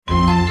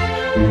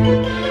Hello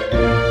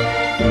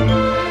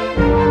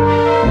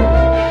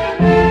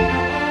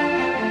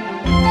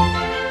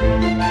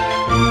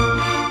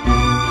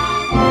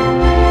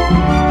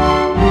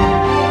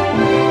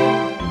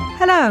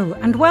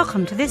and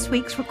welcome to this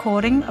week's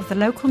recording of the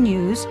local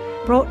news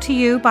brought to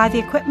you by the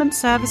Equipment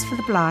Service for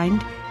the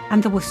Blind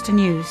and the Worcester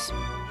News.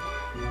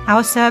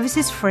 Our service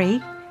is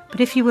free,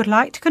 but if you would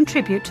like to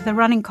contribute to the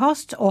running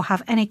costs or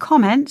have any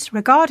comments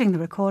regarding the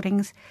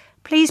recordings,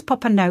 please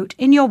pop a note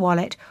in your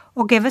wallet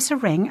or give us a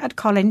ring at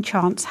Colin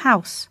Chance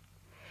House.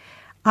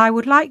 I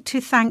would like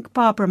to thank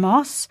Barbara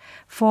Moss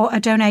for a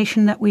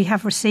donation that we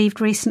have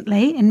received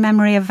recently in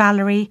memory of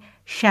Valerie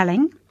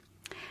Schelling,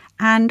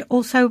 and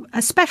also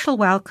a special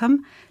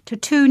welcome to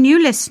two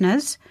new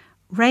listeners,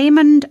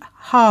 Raymond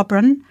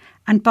Harbron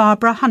and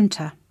Barbara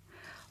Hunter.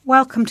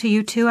 Welcome to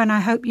you two, and I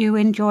hope you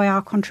enjoy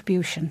our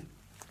contribution.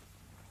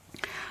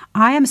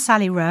 I am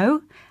Sally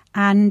Rowe,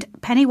 and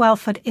Penny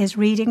Welford is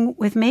reading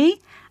with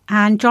me,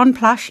 and John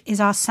Plush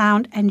is our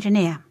sound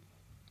engineer.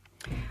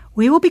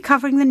 We will be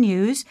covering the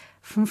news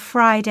from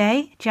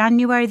Friday,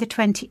 January the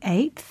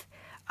 28th,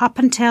 up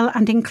until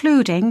and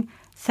including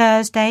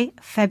Thursday,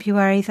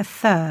 February the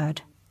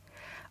 3rd.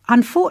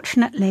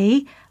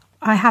 Unfortunately,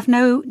 I have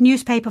no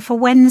newspaper for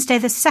Wednesday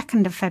the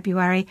 2nd of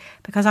February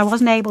because I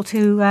wasn't able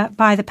to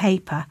buy the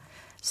paper,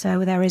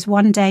 so there is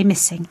one day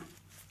missing.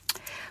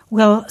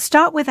 We'll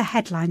start with the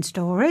headline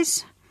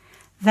stories,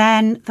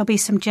 then there'll be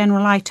some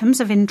general items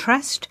of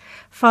interest,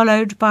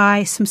 followed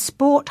by some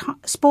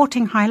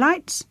sporting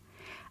highlights,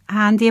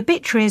 and the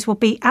obituaries will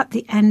be at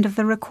the end of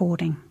the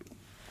recording.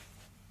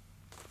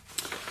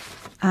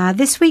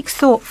 This week's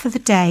thought for the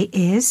day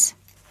is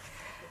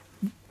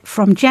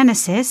from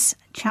Genesis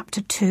chapter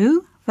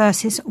 2,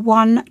 verses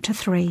 1 to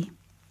 3.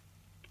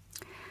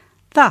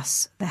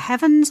 Thus the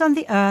heavens and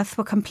the earth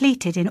were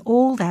completed in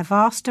all their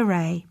vast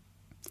array.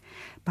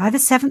 By the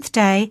seventh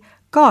day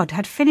God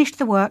had finished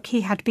the work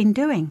he had been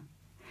doing.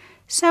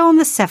 So on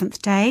the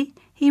seventh day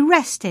he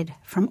rested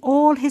from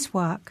all his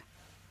work.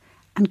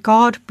 And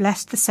God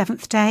blessed the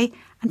seventh day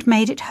and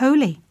made it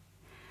holy,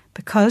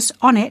 because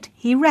on it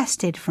he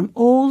rested from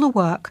all the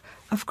work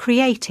of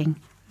creating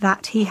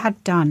that he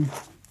had done.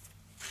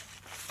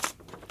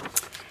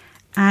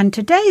 And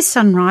today's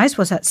sunrise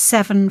was at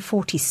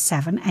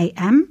 7:47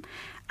 a.m.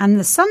 and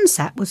the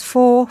sunset was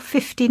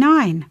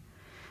 4:59.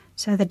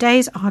 So the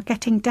days are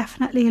getting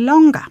definitely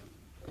longer.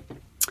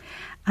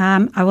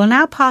 I will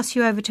now pass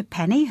you over to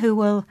Penny, who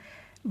will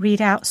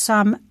read out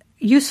some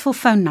useful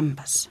phone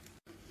numbers.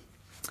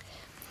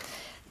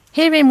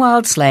 Here in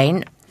Wilds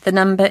Lane, the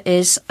number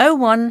is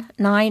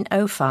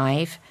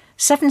 01905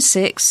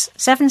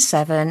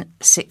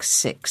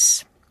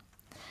 767766.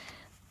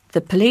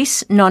 The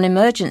police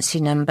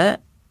non-emergency number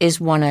is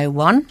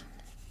 101.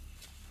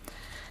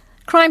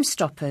 Crime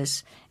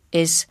Stoppers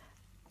is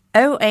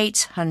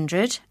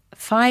 0800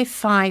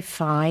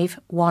 555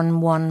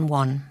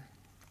 111.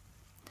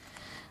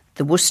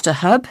 The Worcester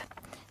Hub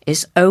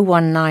is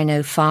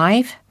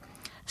 01905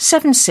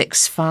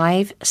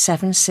 765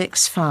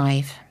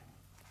 765.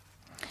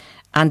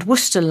 And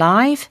Worcester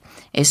Live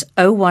is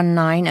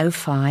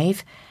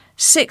 01905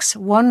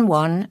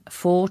 611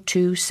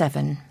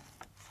 427.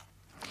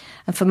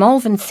 And for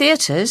Malvern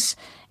Theatres,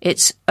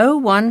 it's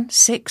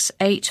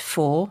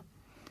 01684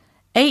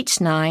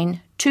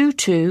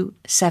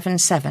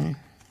 892277.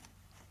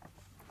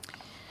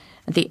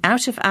 The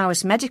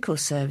out-of-hours medical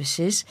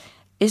services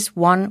is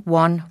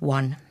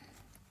 111.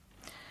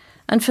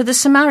 And for the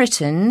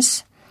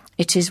Samaritans,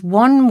 it is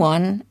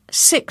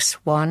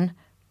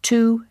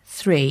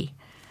 116123,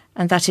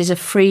 and that is a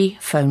free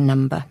phone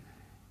number.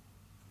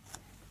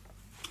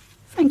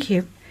 Thank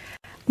you.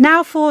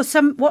 Now for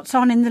some what's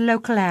on in the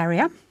local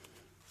area.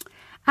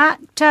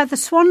 At the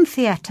Swan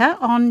Theatre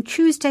on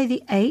Tuesday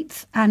the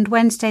 8th and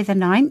Wednesday the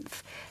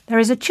 9th, there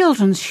is a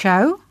children's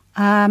show,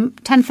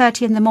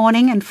 10:30 in the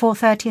morning and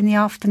 4:30 in the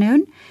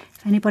afternoon,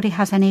 if anybody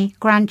has any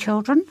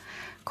grandchildren,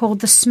 called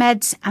The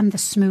Smeds and the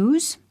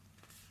Smoos.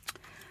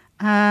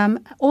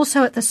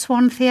 Also at the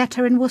Swan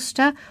Theatre in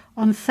Worcester,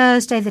 on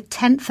Thursday the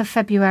 10th of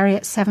February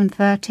at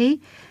 7:30,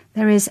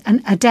 there is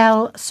an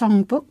Adele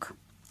songbook,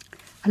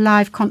 a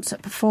live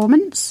concert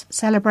performance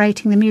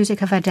celebrating the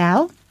music of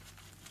Adele.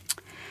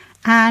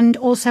 And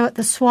also at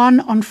the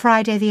Swan on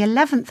Friday the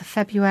 11th of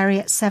February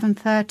at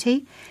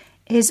 7:30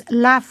 is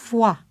La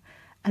Voix,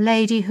 a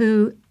lady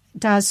who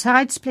does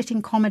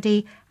side-splitting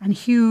comedy and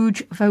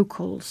huge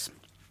vocals.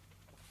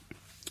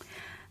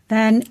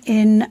 Then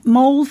in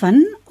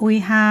Malvern, we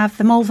have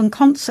the Malvern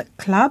Concert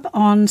Club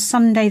on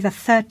Sunday the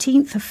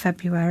 13th of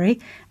February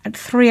at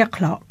 3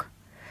 o'clock.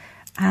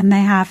 And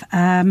they have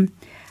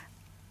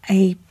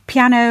a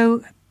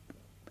piano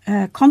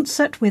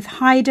concert with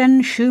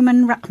Haydn,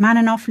 Schumann,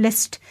 Rachmaninoff,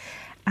 Liszt,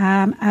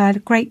 a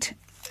great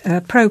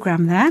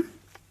programme there.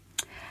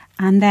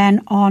 And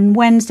then on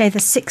Wednesday the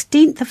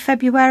 16th of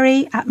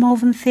February at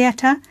Malvern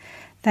Theatre,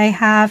 they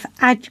have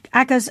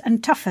Aggers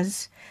and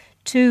Tuffers,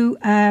 two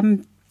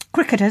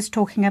cricketers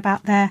talking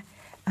about their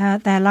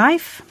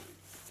life.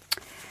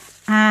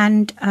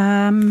 And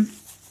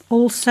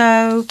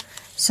also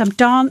Some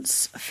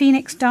dance,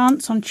 Phoenix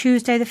Dance on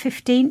Tuesday the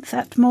 15th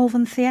at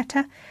Malvern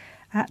Theatre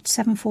at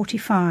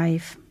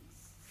 7:45.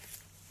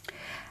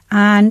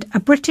 And a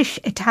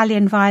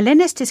British-Italian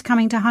violinist is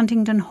coming to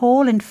Huntingdon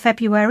Hall in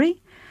February.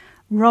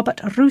 Robert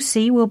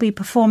Rusi will be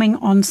performing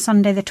on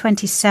Sunday the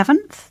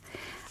 27th.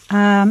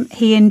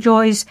 He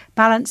enjoys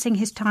balancing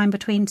his time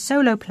between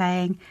solo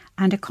playing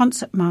and a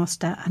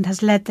concertmaster and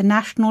has led the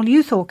National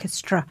Youth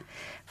Orchestra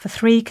for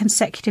 3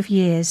 consecutive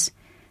years.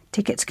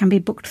 Tickets can be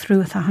booked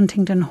through the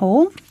Huntingdon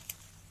Hall.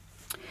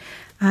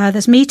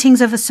 There's meetings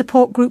of a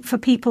support group for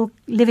people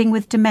living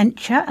with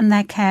dementia and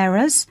their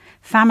carers,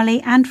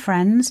 family and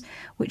friends,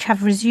 which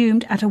have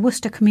resumed at a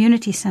Worcester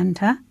Community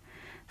Centre.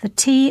 The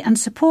Tea and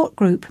Support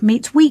Group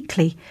meets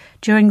weekly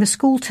during the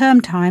school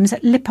term times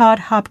at Lippard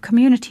Hub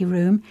Community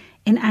Room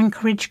in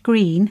Anchorage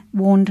Green,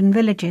 Warndon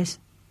Villages.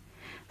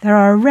 There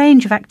are a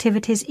range of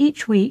activities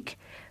each week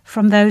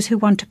from those who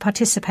want to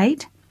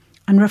participate,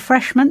 and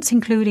refreshments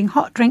including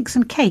hot drinks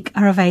and cake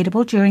are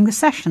available during the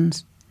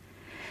sessions.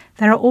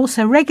 There are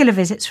also regular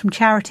visits from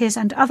charities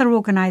and other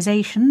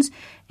organisations,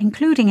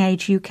 including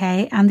Age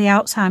UK and the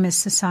Alzheimer's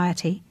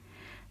Society.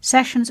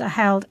 Sessions are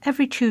held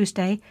every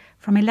Tuesday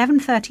from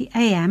 11:30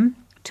 a.m.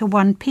 to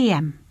 1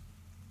 p.m.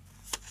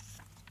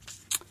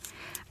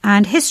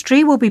 And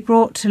history will be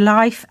brought to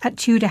life at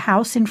Tudor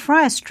House in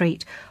Friar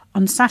Street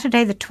on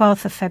Saturday the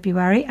 12th of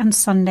February and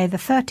Sunday the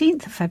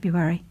 13th of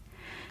February.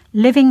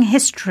 Living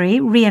History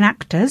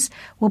reenactors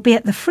will be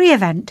at the free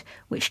event,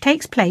 which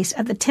takes place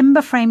at the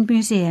Timber Framed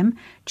Museum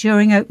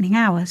during opening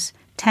hours,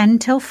 10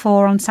 till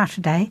 4 on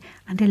Saturday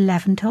and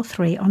 11 till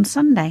 3 on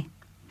Sunday.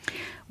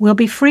 We'll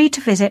be free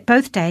to visit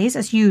both days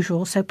as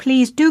usual, so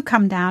please do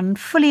come down and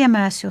fully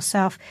immerse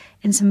yourself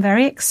in some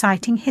very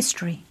exciting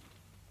history.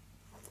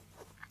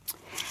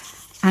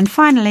 And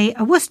finally,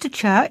 a Worcester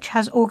church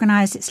has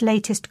organised its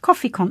latest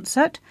coffee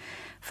concert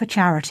for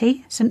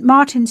charity. St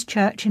Martin's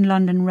Church in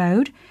London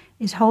Road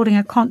is holding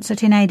a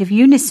concert in aid of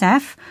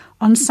UNICEF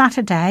on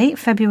Saturday,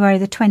 February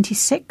the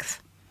 26th.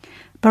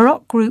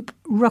 Baroque group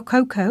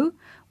Rococo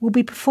will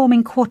be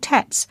performing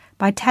quartets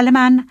by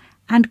Telemann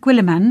and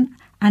Guillermin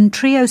and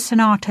trio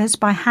sonatas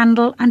by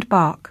Handel and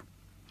Bach.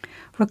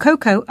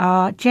 Rococo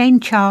are Jane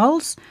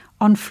Charles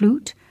on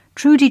flute,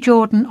 Trudy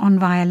Jordan on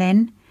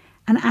violin,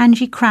 and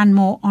Angie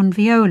Cranmore on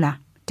viola,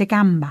 da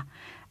gamba,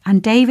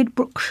 and David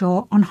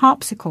Brookshaw on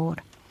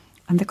harpsichord.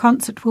 And the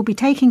concert will be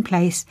taking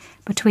place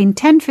between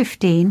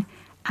 10:15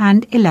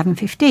 and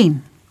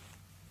 11:15.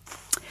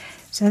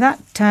 So that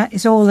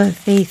is all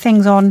of the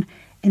things on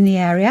in the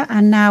area,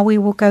 and now we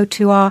will go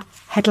to our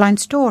headline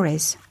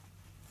stories.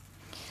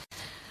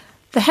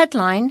 The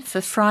headline for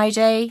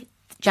Friday,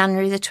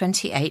 January the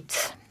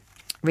 28th,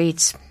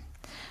 reads,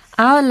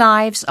 "Our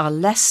lives are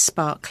less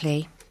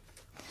sparkly.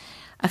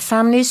 A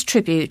family's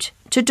tribute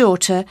to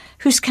daughter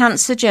whose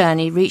cancer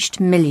journey reached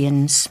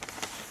millions."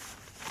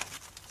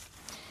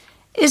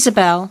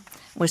 Isabel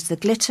was the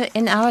glitter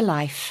in our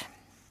life.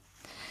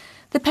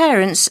 The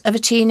parents of a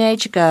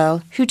teenage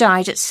girl who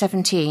died at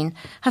 17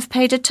 have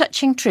paid a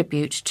touching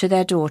tribute to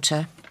their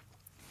daughter.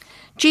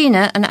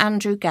 Gina and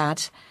Andrew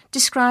Gadd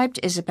described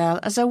Isabel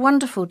as a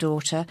wonderful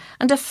daughter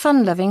and a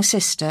fun-loving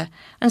sister,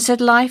 and said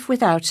life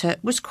without her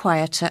was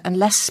quieter and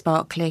less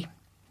sparkly.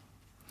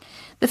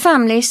 The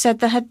family said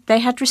they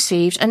had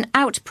received an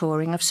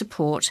outpouring of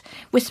support,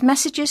 with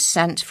messages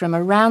sent from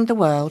around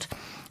the world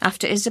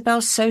after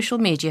Isabel's social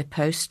media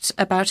posts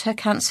about her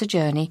cancer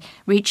journey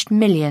reached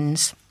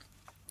millions.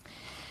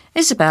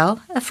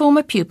 Isabel, a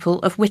former pupil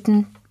of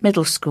Witten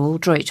Middle School,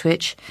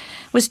 Droitwich,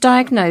 was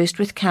diagnosed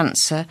with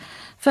cancer,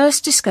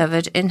 first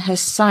discovered in her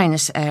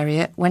sinus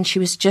area when she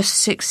was just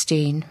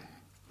 16.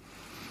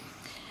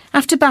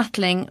 After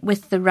battling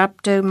with the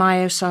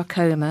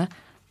rhabdomyosarcoma,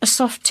 a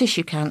soft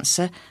tissue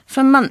cancer,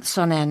 for months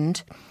on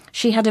end,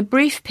 she had a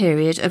brief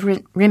period of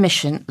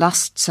remission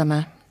last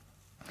summer.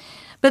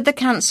 But the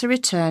cancer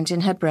returned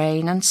in her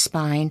brain and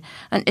spine,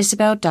 and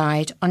Isabel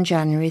died on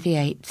January the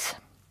 8th.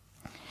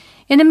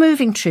 In a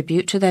moving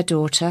tribute to their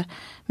daughter,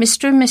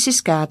 Mr. and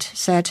Mrs. Gadd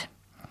said,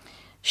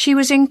 "She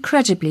was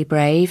incredibly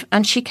brave,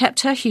 and she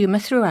kept her humour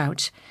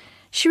throughout.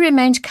 She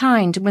remained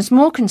kind and was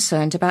more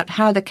concerned about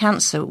how the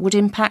cancer would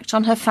impact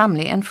on her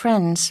family and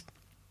friends."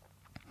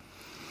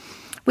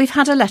 We've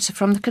had a letter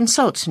from the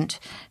consultant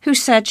who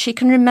said she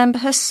can remember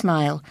her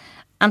smile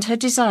and her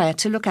desire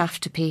to look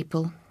after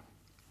people.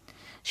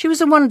 She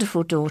was a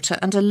wonderful daughter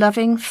and a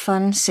loving,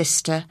 fun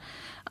sister,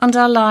 and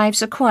our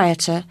lives are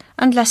quieter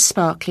and less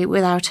sparkly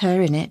without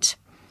her in it.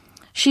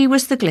 She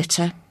was the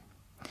glitter.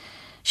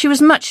 She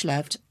was much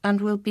loved and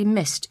will be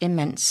missed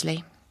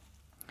immensely.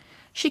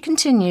 She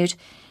continued,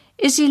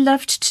 "Izzy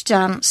loved to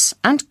dance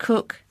and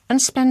cook and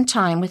spend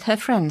time with her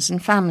friends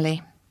and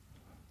family."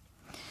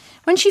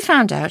 When she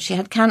found out she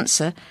had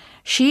cancer,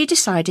 she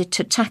decided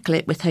to tackle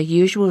it with her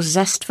usual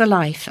zest for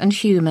life and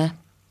humour.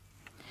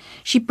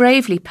 She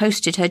bravely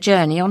posted her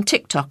journey on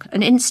TikTok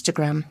and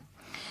Instagram,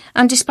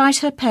 and despite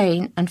her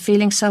pain and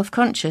feeling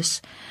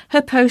self-conscious,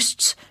 her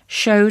posts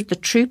showed the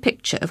true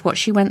picture of what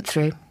she went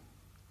through.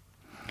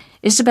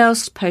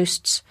 Isabel's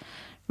posts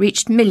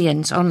reached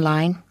millions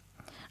online,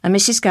 and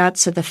Mrs. Gadd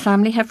said the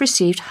family have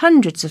received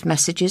hundreds of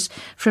messages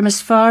from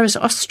as far as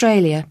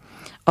Australia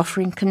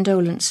offering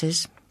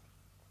condolences.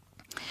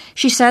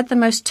 She said the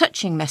most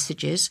touching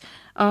messages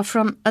are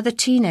from other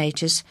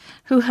teenagers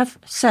who have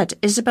said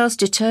Isabel's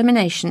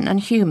determination and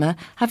humour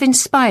have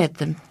inspired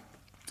them.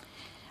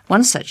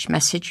 One such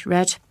message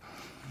read,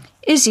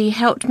 "Izzy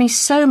helped me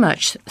so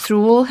much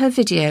through all her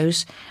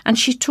videos, and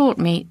she taught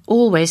me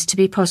always to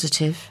be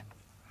positive.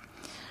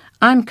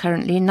 I'm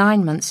currently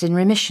 9 months in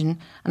remission,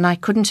 and I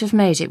couldn't have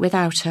made it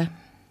without her."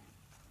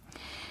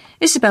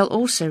 Isabel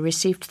also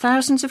received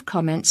thousands of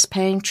comments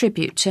paying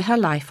tribute to her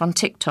life on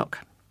TikTok.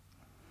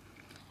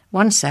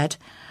 One said,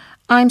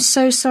 "I'm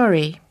so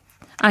sorry.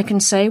 I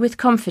can say with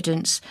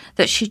confidence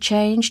that she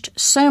changed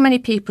so many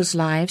people's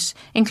lives,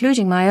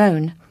 including my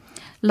own.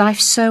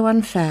 Life's so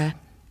unfair."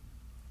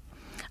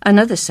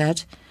 Another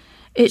said,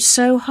 "It's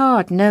so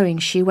hard knowing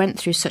she went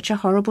through such a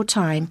horrible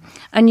time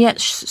and yet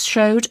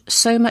showed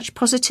so much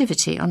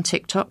positivity on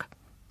TikTok."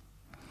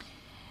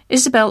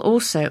 Isabel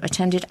also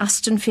attended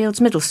Aston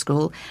Fields Middle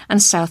School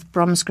and South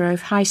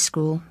Bromsgrove High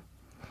School.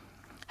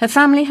 Her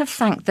family have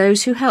thanked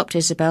those who helped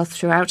Isabel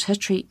throughout her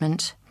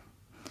treatment.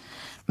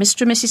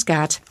 Mr. and Mrs.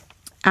 Gadd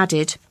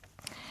added,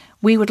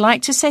 "We would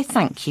like to say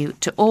thank you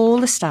to all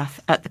the staff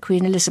at the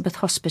Queen Elizabeth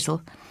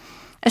Hospital,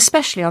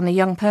 especially on the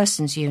Young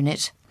Persons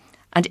Unit,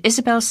 and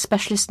Isabel's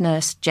specialist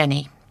nurse,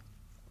 Jenny.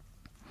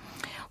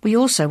 We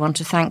also want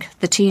to thank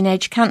the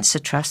Teenage Cancer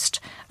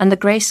Trust and the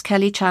Grace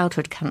Kelly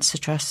Childhood Cancer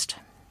Trust."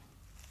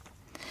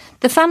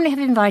 The family have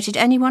invited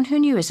anyone who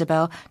knew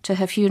Isabel to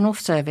her funeral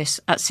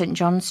service at St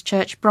John's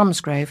Church,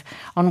 Bromsgrove,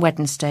 on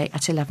Wednesday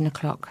at 11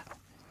 o'clock.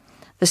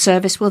 The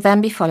service will then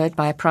be followed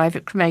by a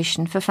private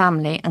cremation for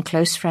family and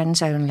close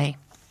friends only.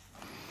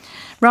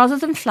 Rather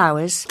than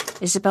flowers,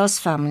 Isabel's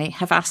family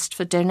have asked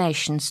for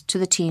donations to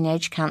the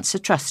Teenage Cancer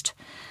Trust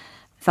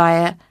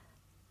via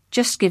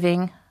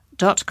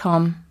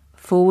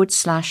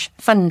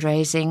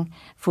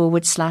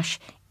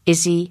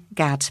justgiving.com/fundraising/Izzy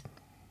Gadd.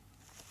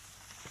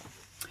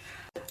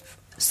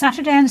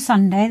 Saturday and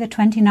Sunday, the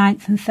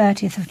 29th and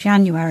 30th of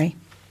January.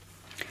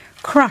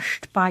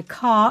 Crushed by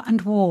car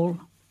and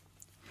wall.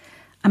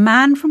 A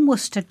man from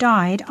Worcester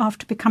died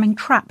after becoming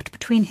trapped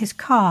between his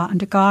car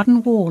and a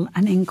garden wall,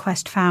 an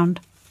inquest found.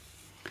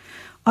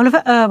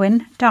 Oliver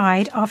Irwin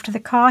died after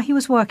the car he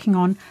was working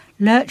on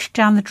lurched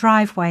down the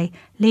driveway,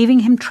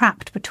 leaving him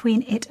trapped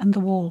between it and the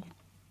wall.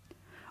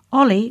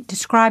 Ollie,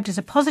 described as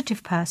a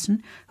positive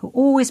person who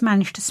always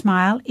managed to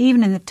smile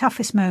even in the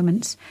toughest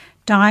moments,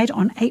 died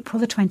on April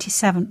the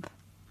 27th.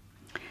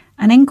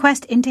 An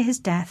inquest into his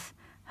death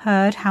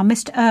heard how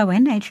Mr.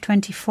 Irwin, aged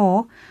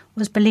 24,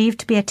 was believed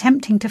to be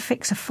attempting to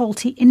fix a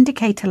faulty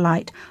indicator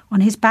light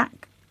on his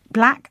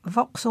black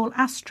Vauxhall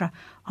Astra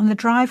on the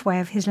driveway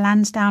of his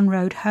Lansdowne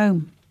Road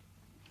home.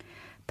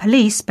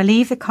 Police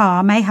believe the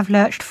car may have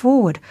lurched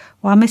forward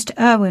while Mr.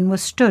 Irwin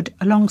was stood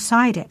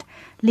alongside it,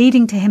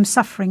 leading to him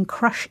suffering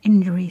crush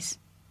injuries.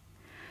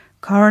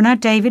 Coroner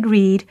David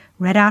Reed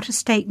read out a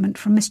statement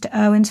from Mr.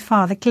 Irwin's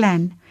father,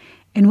 Glenn,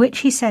 in which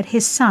he said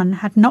his son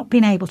had not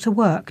been able to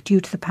work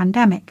due to the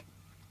pandemic.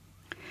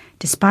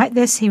 Despite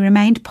this, he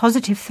remained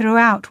positive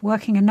throughout,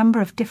 working a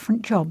number of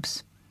different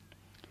jobs.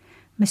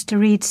 Mr.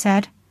 Reed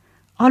said,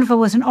 "Oliver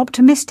was an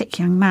optimistic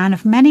young man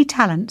of many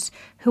talents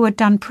who had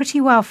done pretty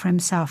well for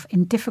himself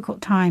in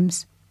difficult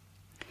times."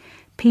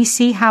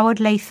 P.C. Howard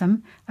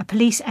Latham, a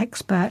police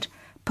expert,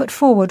 put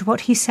forward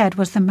what he said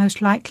was the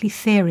most likely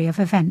theory of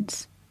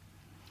events.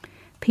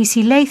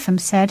 P.C. Latham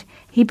said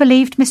he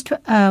believed Mr.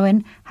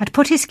 Irwin had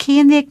put his key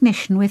in the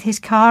ignition with his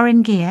car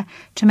in gear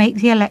to make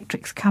the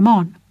electrics come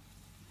on.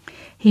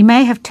 He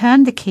may have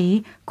turned the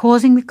key,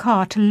 causing the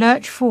car to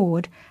lurch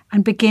forward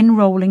and begin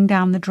rolling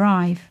down the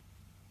drive.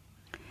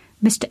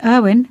 Mr.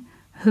 Irwin,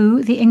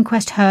 who the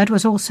inquest heard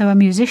was also a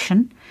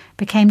musician,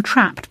 became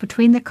trapped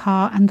between the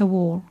car and the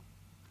wall.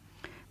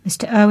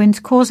 Mr. Irwin's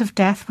cause of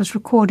death was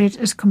recorded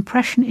as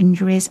compression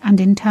injuries and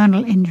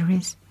internal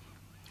injuries.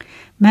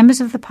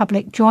 Members of the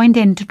public joined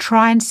in to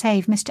try and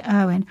save Mr.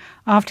 Irwin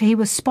after he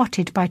was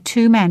spotted by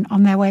two men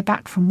on their way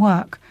back from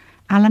work,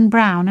 Alan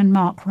Brown and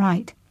Mark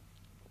Wright.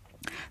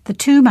 The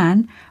two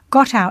men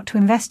got out to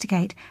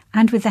investigate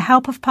and, with the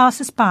help of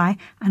passers-by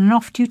and an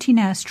off-duty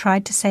nurse,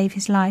 tried to save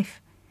his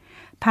life.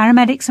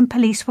 Paramedics and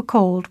police were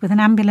called, with an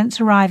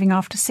ambulance arriving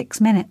after 6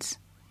 minutes.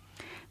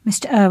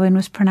 Mr. Irwin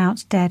was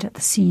pronounced dead at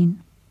the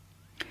scene.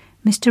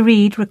 Mr.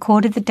 Reed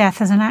recorded the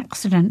death as an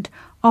accident,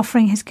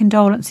 offering his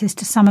condolences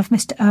to some of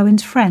Mr.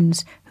 Irwin's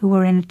friends who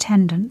were in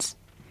attendance.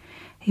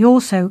 He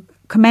also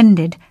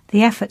commended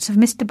the efforts of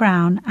Mr.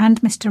 Brown and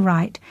Mr.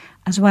 Wright,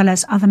 as well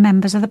as other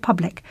members of the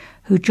public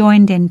who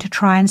joined in to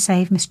try and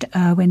save Mr.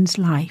 Irwin's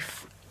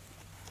life.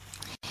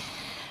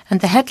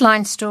 And the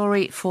headline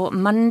story for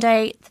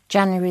Monday,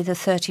 January the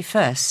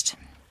 31st.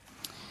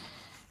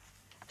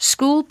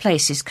 School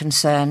places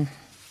concern.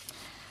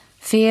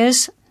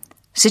 Fears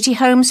City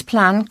Homes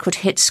plan could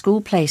hit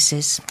school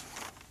places.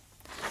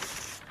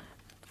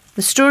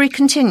 The story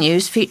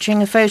continues,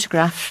 featuring a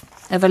photograph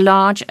of a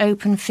large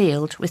open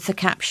field with the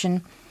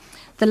caption,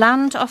 the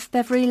land off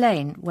Beverley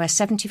Lane, where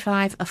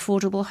 75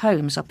 affordable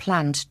homes are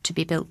planned to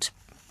be built.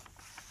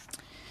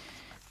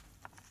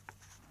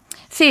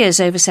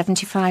 Fears over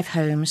 75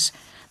 homes.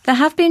 There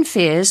have been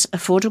fears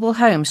affordable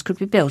homes could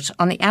be built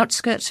on the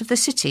outskirts of the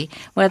city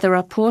where there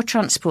are poor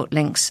transport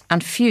links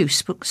and few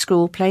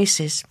school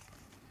places.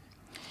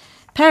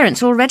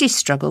 Parents already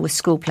struggle with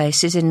school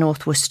places in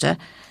North Worcester,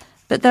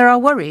 but there are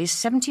worries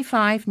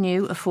 75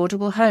 new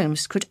affordable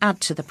homes could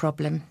add to the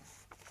problem.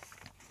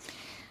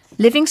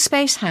 Living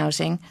Space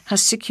Housing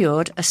has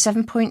secured a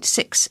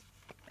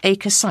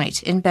 7.6-acre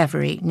site in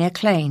Beverley near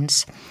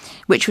Claines,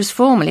 which was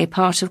formerly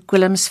part of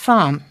Gwillim's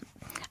Farm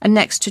and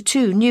next to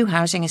 2 new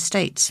housing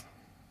estates.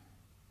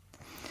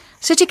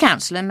 City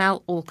Councillor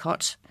Mel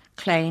Alcott,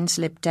 Claines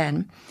Lib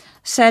Dem,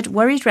 said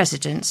worried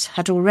residents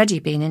had already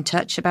been in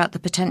touch about the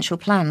potential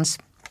plans.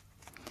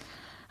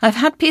 I've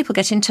had people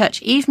get in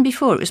touch even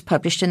before it was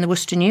published in the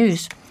Worcester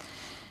News.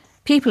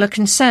 People are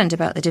concerned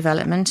about the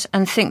development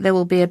and think there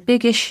will be a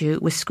big issue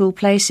with school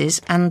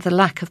places and the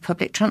lack of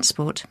public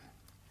transport.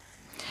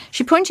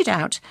 She pointed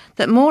out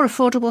that more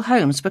affordable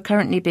homes were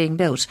currently being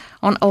built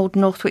on Old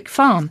Northwick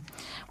Farm,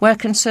 where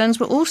concerns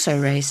were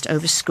also raised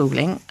over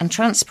schooling and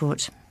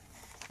transport.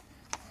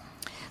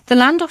 The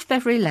land off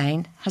Beverley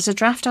Lane has a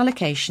draft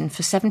allocation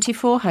for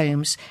 74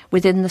 homes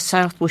within the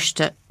South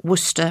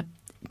Worcester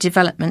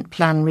Development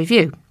Plan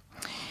Review.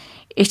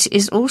 It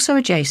is also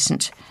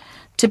adjacent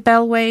to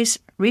Bellway's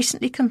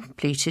recently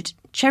completed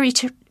Cherry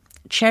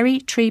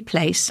Tree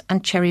Place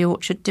and Cherry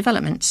Orchard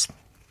developments.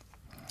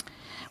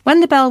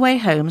 When the Bellway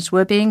homes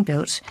were being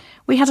built,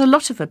 we had a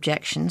lot of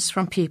objections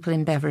from people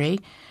in Beverley,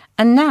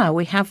 and now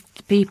we have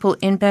people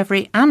in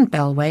Beverley and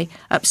Bellway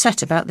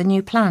upset about the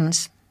new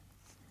plans.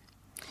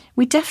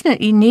 We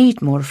definitely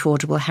need more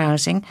affordable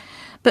housing,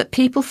 but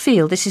people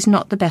feel this is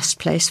not the best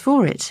place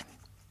for it.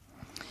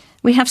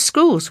 We have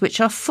schools which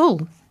are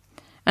full,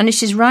 and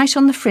it is right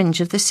on the fringe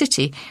of the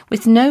city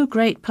with no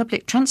great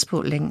public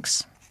transport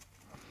links.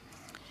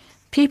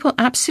 People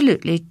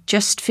absolutely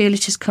just feel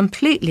it is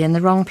completely in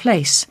the wrong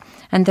place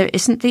and there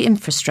isn't the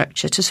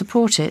infrastructure to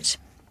support it.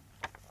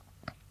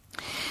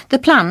 The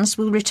plans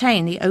will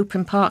retain the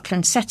open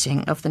parkland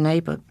setting of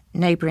the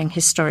neighbouring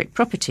historic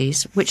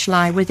properties which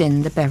lie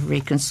within the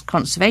Beverley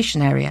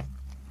Conservation Area.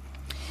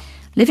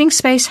 Living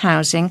Space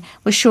Housing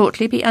will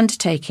shortly be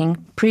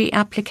undertaking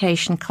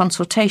pre-application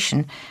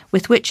consultation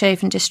with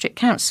Wychavon District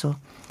Council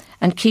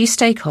and key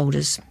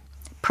stakeholders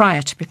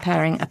prior to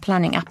preparing a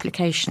planning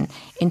application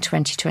in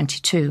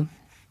 2022.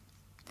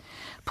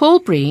 Paul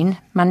Breen,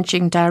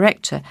 Managing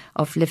Director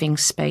of Living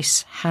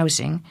Space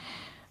Housing,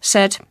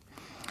 said,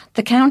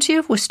 "The county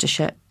of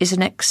Worcestershire is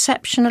an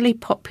exceptionally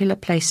popular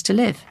place to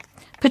live,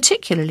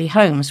 particularly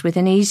homes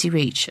within easy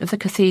reach of the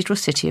cathedral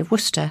city of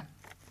Worcester.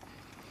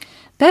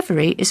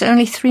 Beverley is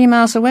only 3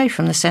 miles away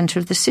from the centre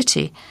of the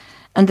city,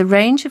 and the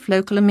range of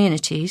local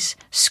amenities,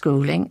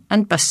 schooling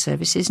and bus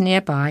services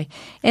nearby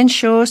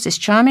ensures this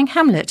charming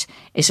hamlet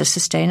is a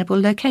sustainable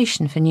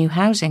location for new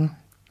housing.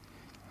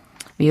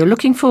 We are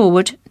looking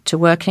forward to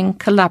working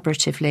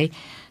collaboratively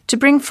to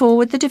bring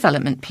forward the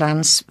development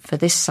plans for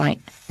this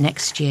site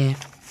next year."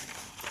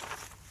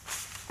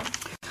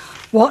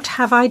 What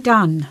have I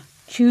done?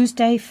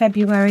 Tuesday,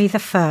 February the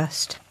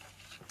 1st.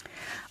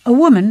 A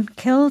woman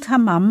killed her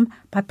mum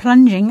by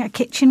plunging a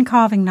kitchen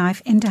carving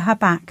knife into her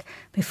back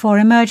before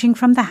emerging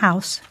from the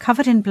house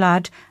covered in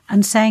blood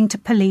and saying to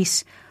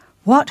police,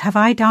 "What have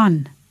I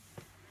done?"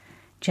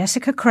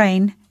 Jessica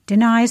Crane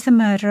denies the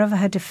murder of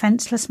her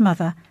defenceless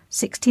mother,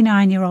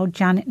 69-year-old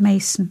Janet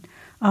Mason,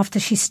 after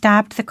she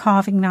stabbed the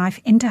carving knife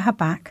into her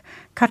back,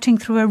 cutting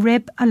through a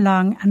rib, a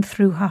lung and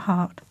through her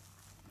heart.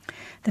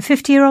 The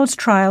 50-year-old's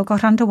trial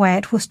got underway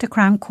at Worcester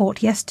Crown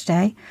Court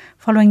yesterday,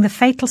 following the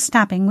fatal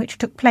stabbing which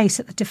took place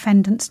at the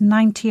defendant's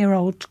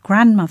 90-year-old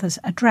grandmother's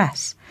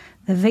address,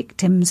 the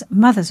victim's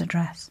mother's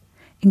address,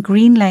 in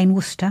Green Lane,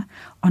 Worcester,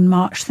 on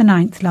March the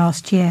 9th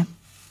last year.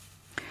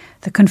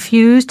 The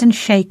confused and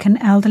shaken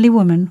elderly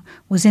woman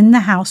was in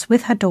the house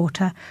with her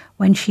daughter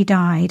when she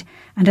died,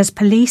 and as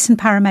police and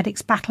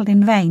paramedics battled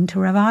in vain to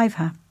revive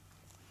her.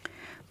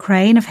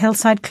 Crane of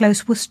Hillside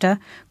Close, Worcester,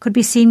 could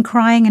be seen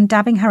crying and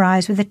dabbing her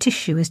eyes with a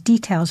tissue as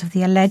details of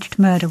the alleged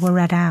murder were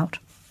read out.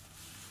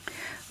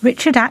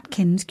 Richard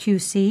Atkins,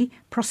 QC,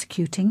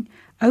 prosecuting,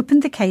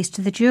 opened the case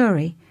to the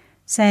jury,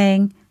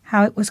 saying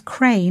how it was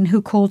Crane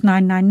who called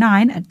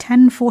 999 at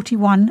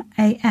 10:41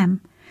 a.m,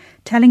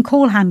 telling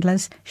call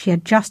handlers she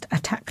had just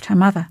attacked her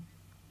mother.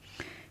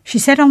 She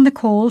said on the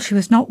call she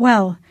was not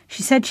well.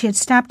 She said she had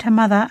stabbed her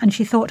mother and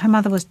she thought her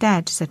mother was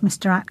dead, said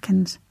Mr.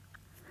 Atkins.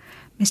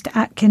 Mr.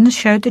 Atkins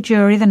showed the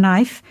jury the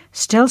knife,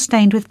 still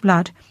stained with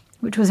blood,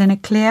 which was in a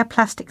clear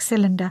plastic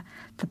cylinder,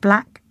 the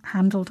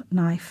black-handled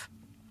knife.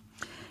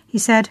 He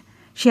said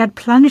she had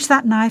plunged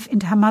that knife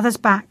into her mother's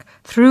back,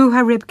 through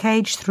her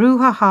ribcage, through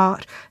her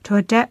heart, to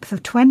a depth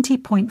of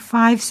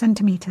 20.5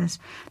 centimetres.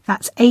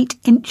 That's 8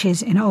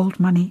 inches in old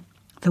money.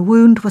 The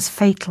wound was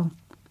fatal.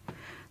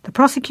 The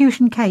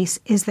prosecution case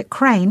is that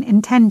Crane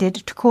intended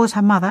to cause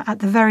her mother, at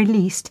the very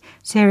least,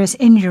 serious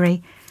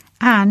injury,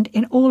 and,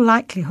 in all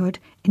likelihood,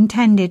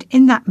 intended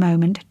in that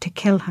moment to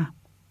kill her.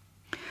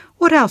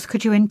 What else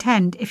could you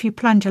intend if you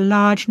plunge a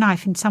large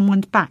knife in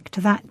someone's back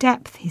to that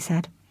depth, he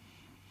said.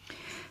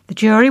 The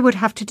jury would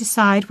have to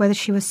decide whether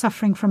she was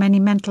suffering from any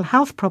mental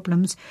health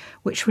problems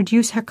which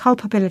reduce her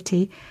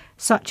culpability,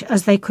 such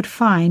as they could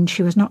find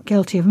she was not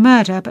guilty of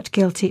murder but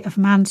guilty of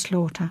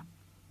manslaughter.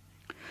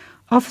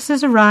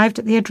 Officers arrived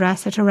at the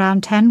address at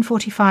around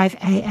 10:45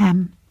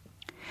 a.m.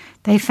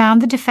 They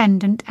found the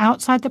defendant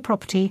outside the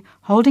property,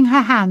 holding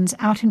her hands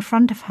out in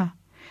front of her.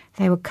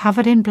 They were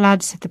covered in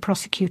blood, said the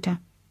prosecutor.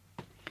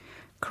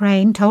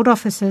 Crane told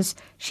officers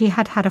she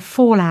had had a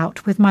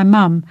fallout with my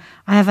mum.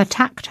 I have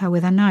attacked her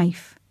with a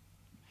knife.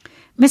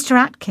 Mr.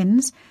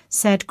 Atkins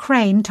said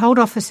Crane told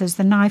officers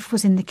the knife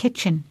was in the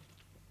kitchen.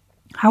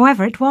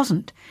 However, it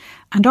wasn't,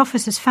 and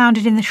officers found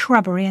it in the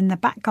shrubbery in the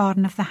back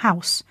garden of the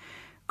house.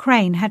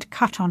 Crane had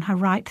cut on her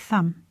right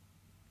thumb.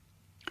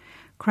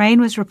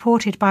 Crane was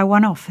reported by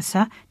one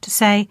officer to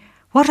say,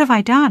 "What have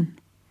I done?"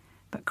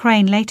 But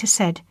Crane later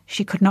said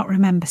she could not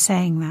remember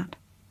saying that.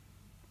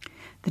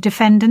 The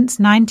defendant's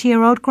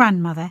 90-year-old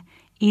grandmother,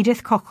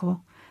 Edith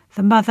Cockle,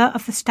 the mother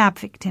of the stab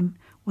victim,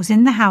 was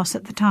in the house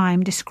at the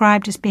time,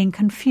 described as being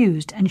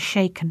confused and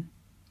shaken.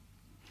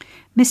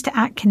 Mr.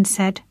 Atkins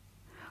said,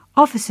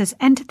 "Officers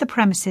entered the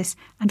premises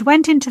and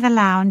went into the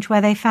lounge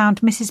where they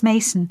found Mrs.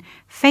 Mason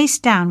face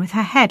down with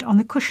her head on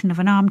the cushion of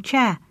an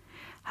armchair,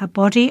 her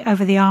body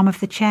over the arm of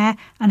the chair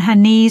and her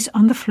knees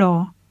on the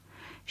floor.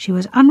 She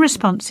was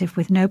unresponsive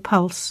with no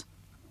pulse.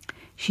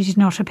 She did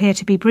not appear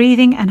to be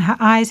breathing and her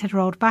eyes had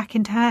rolled back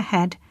into her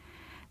head.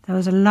 There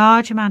was a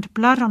large amount of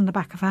blood on the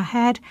back of her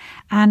head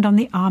and on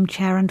the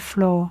armchair and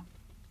floor."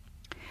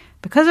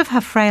 Because of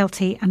her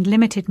frailty and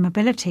limited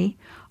mobility,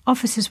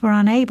 officers were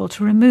unable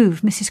to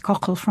remove Mrs.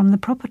 Cockle from the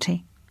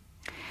property.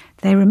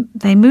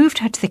 They moved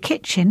her to the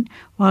kitchen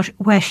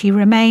where she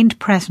remained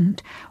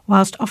present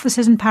whilst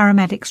officers and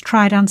paramedics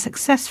tried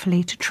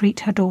unsuccessfully to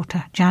treat her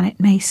daughter, Janet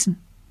Mason.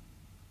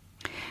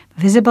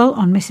 Visible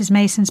on Mrs.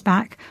 Mason's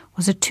back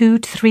was a 2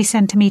 to 3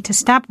 centimetre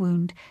stab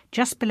wound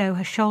just below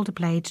her shoulder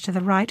blades to the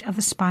right of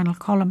the spinal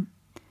column.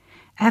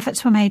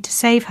 Efforts were made to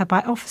save her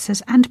by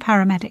officers and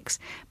paramedics,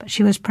 but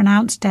she was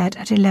pronounced dead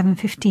at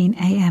 11:15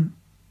 a.m.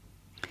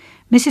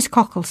 Mrs.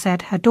 Cockle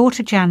said her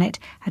daughter Janet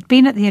had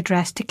been at the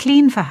address to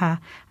clean for her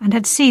and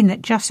had seen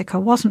that Jessica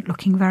wasn't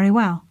looking very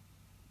well.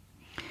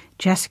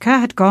 Jessica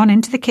had gone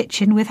into the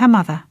kitchen with her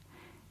mother,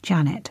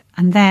 Janet,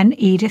 and then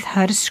Edith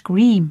heard a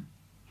scream.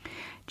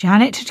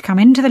 Janet had come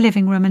into the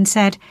living room and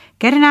said,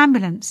 "Get an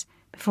ambulance,"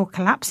 before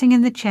collapsing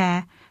in the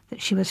chair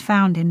that she was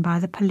found in by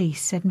the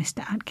police, said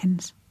Mr.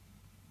 Atkins.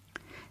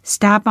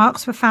 Stab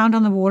marks were found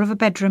on the wall of a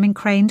bedroom in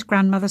Crane's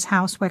grandmother's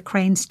house where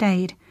Crane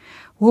stayed.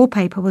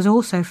 Wallpaper was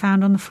also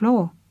found on the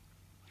floor.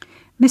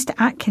 Mr.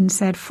 Atkins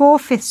said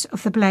 4/5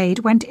 of the blade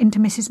went into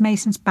Mrs.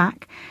 Mason's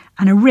back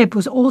and a rib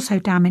was also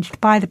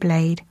damaged by the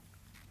blade.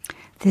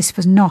 This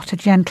was not a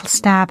gentle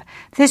stab.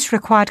 This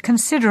required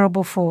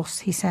considerable force,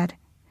 he said.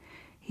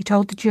 He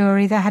told the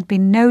jury there had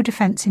been no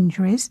defence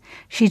injuries.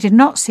 She did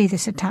not see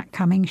this attack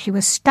coming. She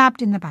was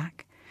stabbed in the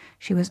back.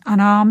 She was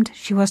unarmed.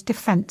 She was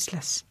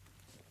defenceless.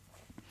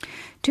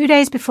 2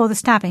 days before the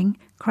stabbing,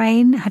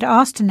 Crane had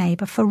asked a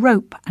neighbour for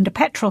rope and a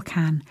petrol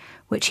can,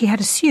 which he had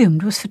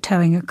assumed was for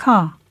towing a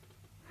car.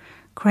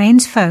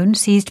 Crane's phone,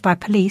 seized by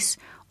police,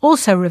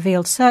 also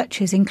revealed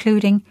searches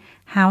including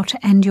how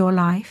to end your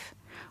life,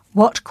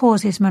 what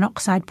causes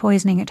monoxide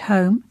poisoning at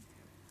home,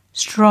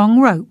 strong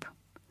rope,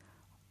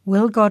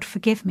 will God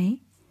forgive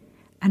me,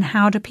 and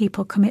how do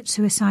people commit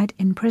suicide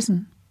in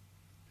prison.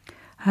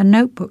 Her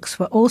notebooks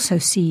were also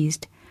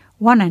seized.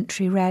 One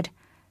entry read,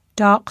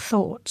 "Dark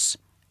thoughts,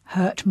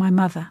 hurt my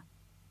mother."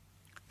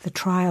 The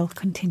trial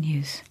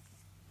continues.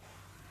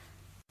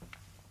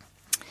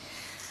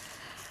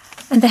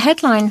 And the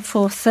headline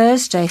for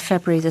Thursday,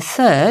 February the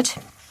 3rd,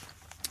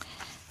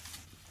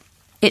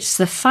 it's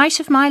the fight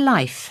of my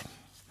life.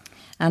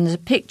 And there's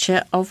a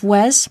picture of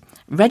Wes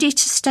ready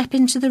to step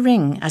into the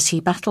ring as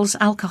he battles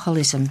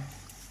alcoholism.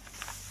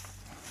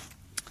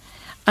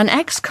 An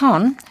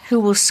ex-con who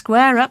will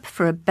square up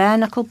for a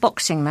bare-knuckle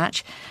boxing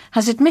match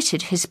has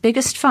admitted his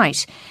biggest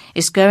fight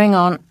is going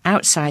on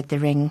outside the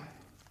ring.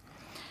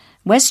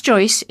 Wes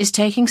Joyce is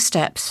taking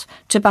steps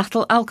to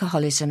battle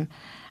alcoholism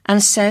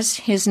and says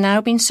he has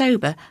now been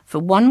sober for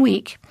 1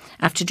 week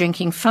after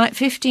drinking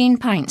 15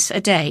 pints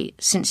a day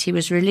since he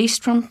was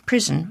released from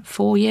prison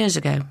 4 years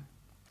ago.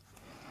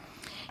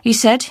 He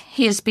said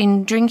he has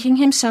been drinking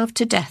himself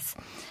to death,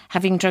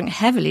 having drunk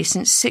heavily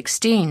since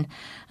 16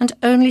 and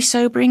only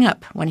sobering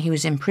up when he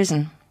was in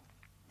prison.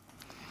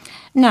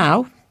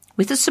 Now,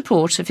 with the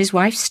support of his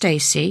wife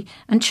Stacey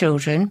and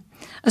children,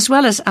 as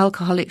well as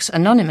Alcoholics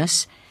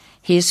Anonymous,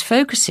 he is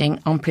focusing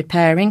on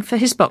preparing for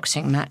his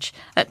boxing match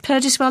at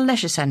Purdiswell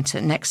Leisure Centre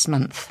next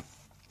month.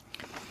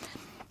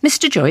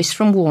 Mr. Joyce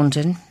from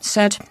Warndon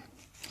said,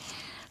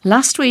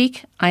 "Last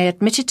week I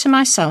admitted to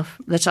myself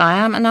that I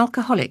am an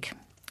alcoholic,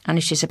 and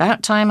it is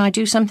about time I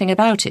do something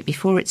about it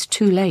before it's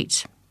too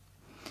late.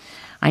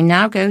 I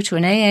now go to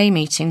an AA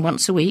meeting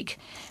once a week,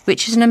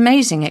 which is an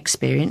amazing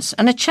experience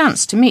and a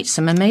chance to meet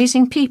some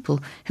amazing people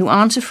who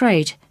aren't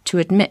afraid to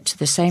admit to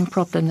the same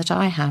problem that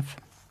I have.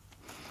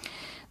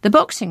 The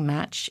boxing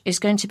match is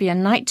going to be a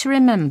night to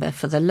remember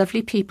for the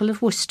lovely people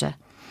of Worcester,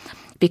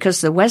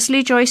 because the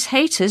Wesley Joyce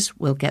haters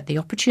will get the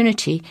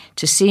opportunity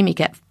to see me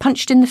get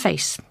punched in the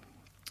face.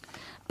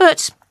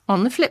 But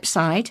on the flip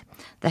side,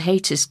 the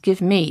haters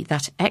give me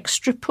that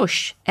extra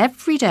push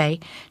every day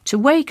to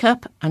wake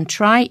up and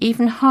try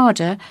even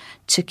harder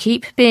to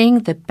keep being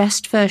the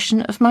best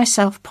version of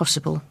myself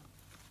possible.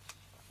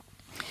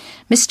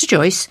 Mr.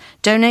 Joyce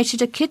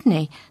donated a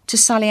kidney to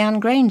Sally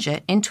Ann Granger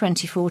in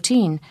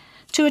 2014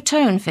 to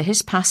atone for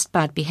his past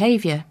bad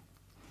behaviour,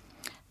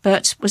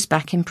 but was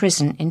back in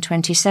prison in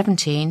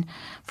 2017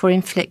 for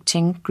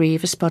inflicting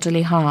grievous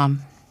bodily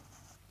harm.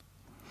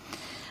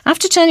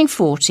 After turning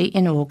 40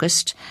 in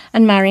August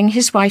and marrying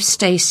his wife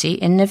Stacey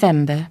in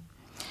November,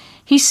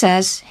 he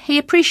says he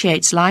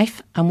appreciates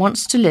life and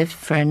wants to live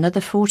for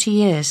another 40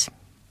 years.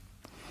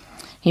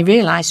 He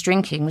realised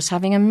drinking was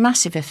having a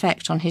massive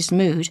effect on his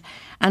mood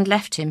and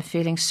left him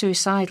feeling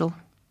suicidal.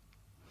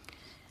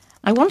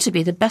 I want to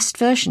be the best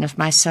version of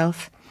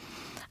myself,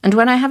 and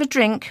when I have a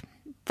drink,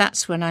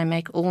 that's when I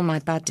make all my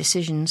bad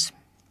decisions.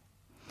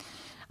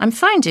 I'm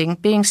finding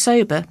being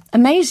sober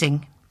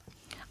amazing.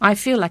 I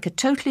feel like a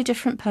totally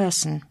different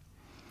person.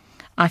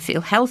 I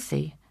feel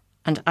healthy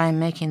and I am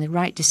making the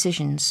right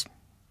decisions.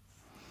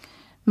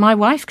 My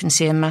wife can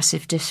see a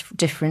massive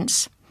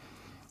difference.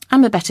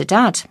 I'm a better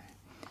dad.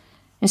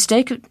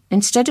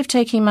 Instead of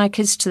taking my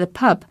kids to the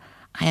pub,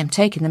 I am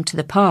taking them to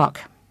the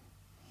park.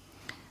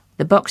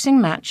 The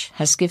boxing match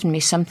has given me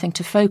something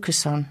to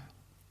focus on.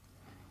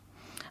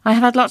 I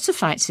have had lots of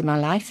fights in my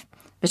life,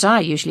 but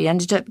I usually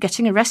ended up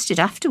getting arrested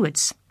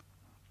afterwards.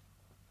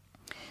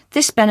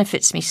 This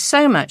benefits me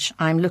so much,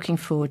 I'm looking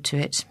forward to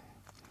it.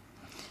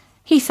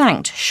 He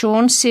thanked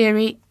Sean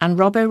Seary and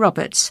Robbo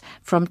Roberts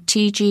from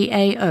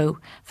TGAO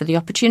for the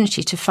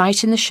opportunity to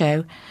fight in the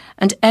show,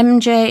 and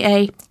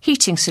MJA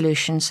Heating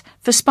Solutions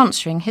for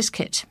sponsoring his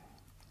kit.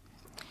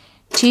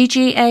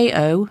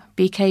 TGAO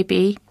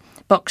BKB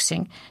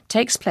Boxing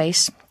takes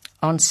place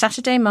on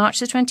Saturday, March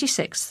the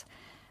 26th,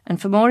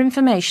 and for more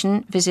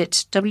information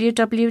visit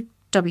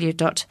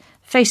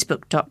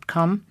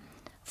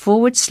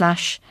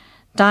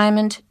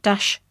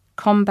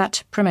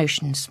www.facebook.com/Diamond-Combat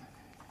Promotions.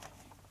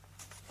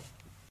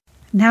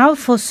 Now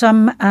for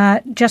some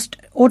just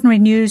ordinary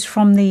news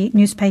from the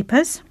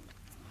newspapers.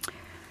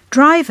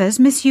 Drivers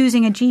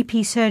misusing a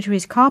GP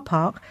surgery's car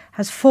park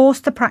has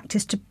forced the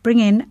practice to bring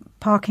in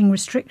parking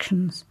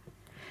restrictions.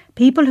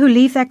 People who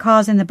leave their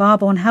cars in the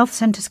Barbourne Health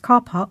Centre's car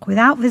park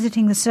without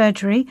visiting the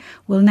surgery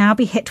will now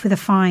be hit with a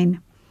fine.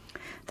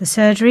 The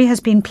surgery has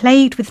been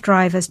plagued with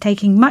drivers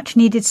taking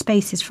much-needed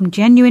spaces from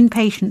genuine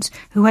patients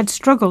who had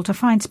struggled to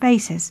find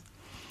spaces.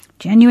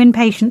 Genuine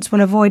patients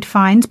will avoid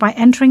fines by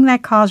entering their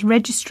car's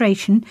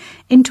registration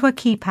into a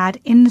keypad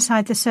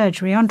inside the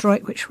surgery on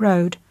Droitwich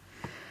Road.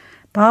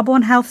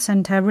 Barbourne Health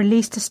Centre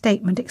released a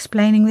statement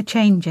explaining the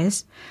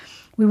changes.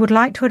 We would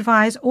like to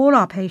advise all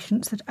our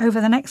patients that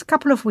over the next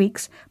couple of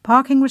weeks,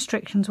 parking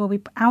restrictions will be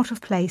out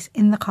of place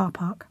in the car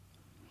park.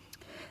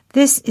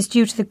 This is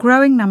due to the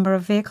growing number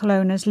of vehicle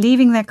owners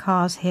leaving their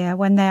cars here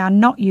when they are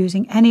not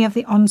using any of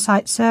the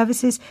on-site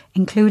services,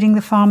 including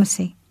the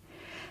pharmacy.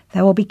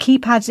 There will be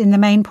keypads in the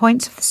main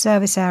points of the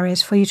service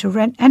areas for you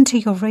to enter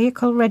your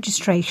vehicle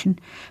registration.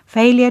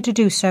 Failure to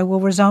do so will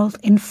result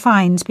in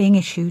fines being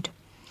issued.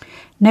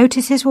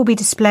 Notices will be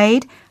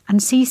displayed and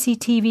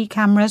CCTV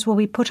cameras will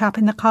be put up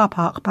in the car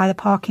park by the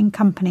parking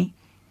company.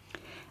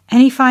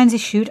 Any fines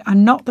issued are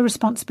not the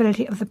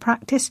responsibility of the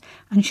practice,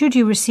 and should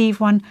you receive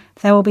one,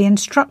 there will be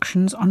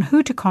instructions on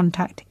who to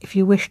contact if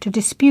you wish to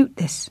dispute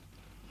this.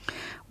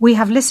 We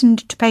have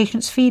listened to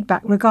patients'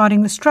 feedback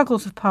regarding the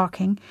struggles of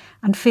parking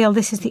and feel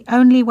this is the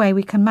only way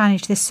we can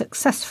manage this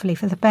successfully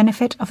for the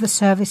benefit of the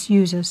service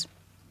users.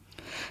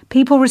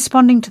 People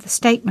responding to the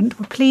statement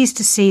were pleased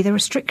to see the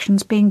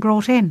restrictions being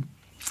brought in.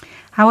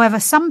 However,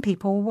 some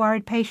people were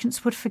worried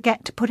patients would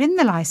forget to put in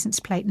the licence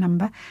plate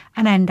number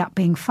and end up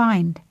being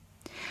fined.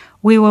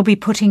 We will be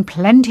putting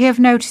plenty of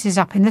notices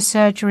up in the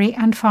surgery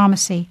and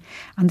pharmacy,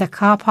 and the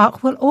car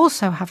park will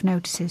also have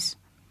notices.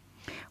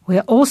 We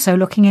are also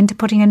looking into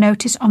putting a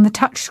notice on the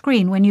touch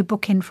screen when you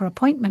book in for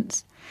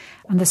appointments,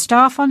 and the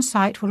staff on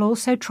site will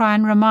also try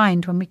and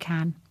remind when we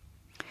can.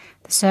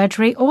 The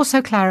surgery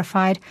also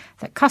clarified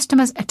that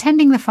customers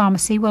attending the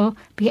pharmacy will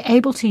be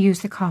able to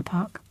use the car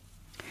park.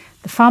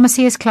 The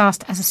pharmacy is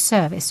classed as a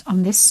service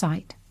on this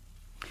site.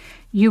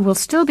 You will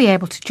still be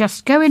able to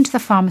just go into the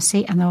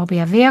pharmacy and there will be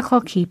a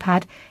vehicle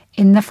keypad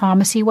in the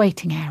pharmacy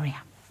waiting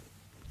area.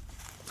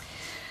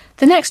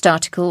 The next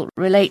article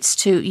relates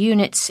to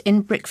units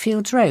in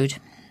Brickfields Road.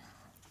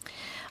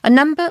 A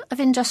number of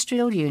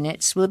industrial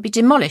units will be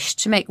demolished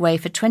to make way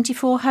for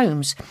 24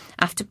 homes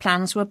after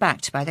plans were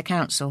backed by the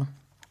council.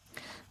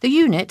 The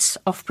units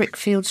off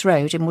Brickfields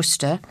Road in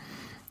Worcester,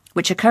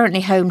 which are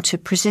currently home to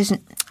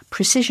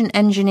Precision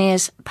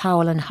Engineers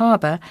Powell and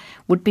Harbour,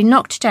 would be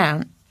knocked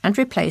down and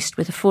replaced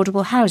with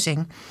affordable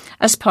housing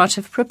as part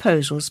of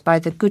proposals by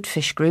the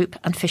Goodfish Group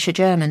and Fisher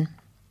German.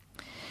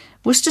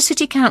 Worcester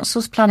City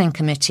Council's Planning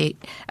Committee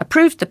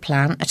approved the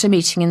plan at a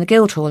meeting in the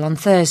Guildhall on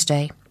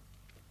Thursday.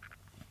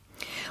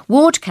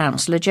 Ward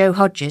Councillor Joe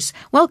Hodges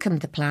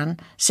welcomed the plan,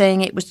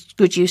 saying it was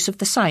good use of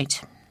the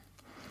site.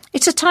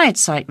 It's a tired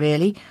site,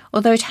 really,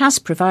 although it has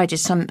provided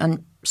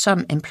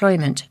some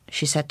employment,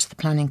 she said to the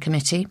Planning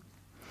Committee.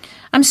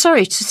 I'm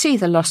sorry to see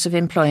the loss of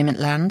employment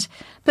land,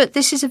 but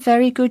this is a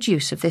very good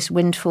use of this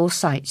windfall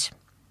site.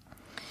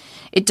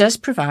 It does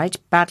provide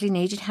badly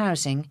needed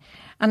housing,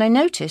 and I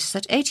notice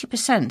that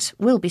 80%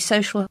 will be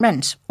social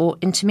rent or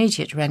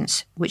intermediate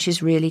rents, which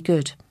is really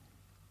good.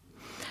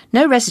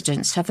 No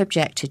residents have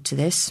objected to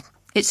this.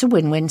 It's a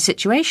win-win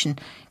situation,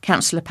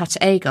 Councillor Pat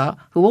Agar,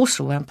 who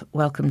also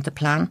welcomed the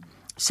plan,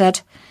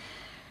 said,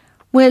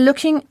 "We're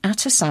looking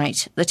at a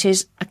site that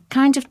is a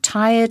kind of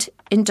tired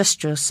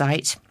industrial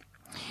site,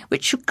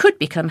 which could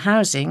become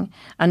housing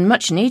and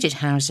much-needed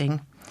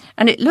housing,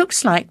 and it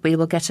looks like we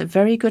will get a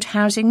very good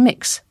housing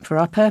mix for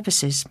our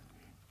purposes."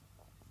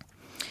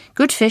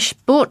 Goodfish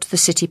bought the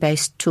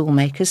city-based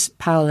toolmakers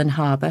Powell and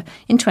Harbour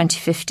in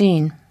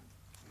 2015.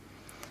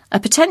 A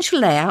potential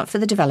layout for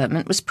the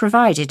development was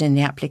provided in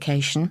the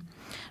application,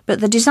 but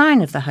the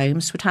design of the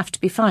homes would have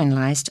to be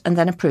finalised and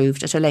then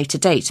approved at a later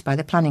date by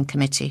the Planning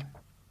Committee.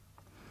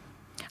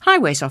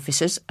 Highways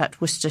officers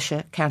at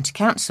Worcestershire County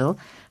Council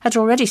had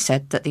already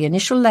said that the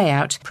initial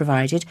layout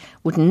provided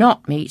would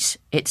not meet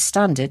its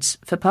standards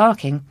for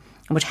parking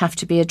and would have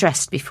to be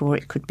addressed before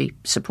it could be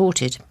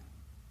supported.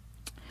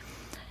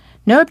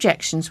 No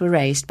objections were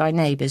raised by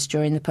neighbours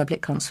during the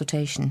public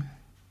consultation.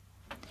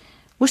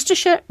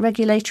 Worcestershire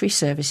Regulatory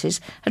Services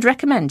had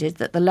recommended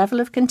that the level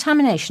of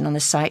contamination on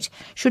the site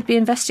should be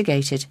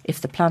investigated if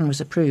the plan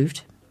was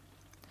approved.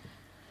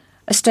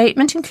 A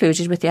statement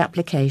included with the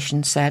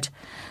application said,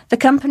 "The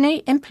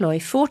company employ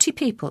 40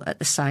 people at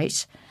the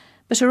site,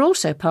 but are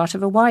also part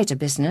of a wider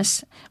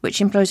business which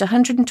employs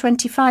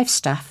 125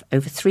 staff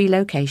over 3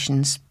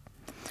 locations.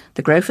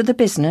 The growth of the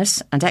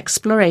business and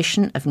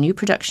exploration of new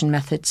production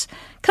methods,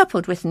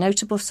 coupled with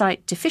notable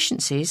site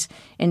deficiencies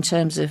in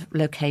terms of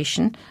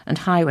location and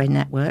highway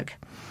network,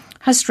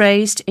 has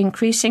raised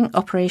increasing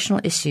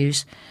operational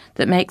issues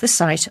that make the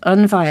site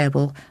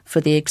unviable for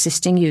the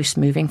existing use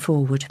moving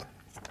forward."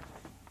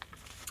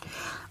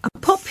 A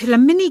popular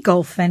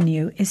mini-golf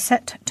venue is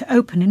set to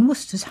open in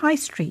Worcester's High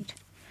Street.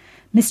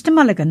 Mr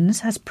Mulligan's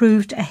has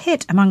proved a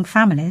hit among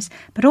families,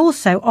 but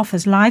also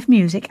offers live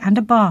music and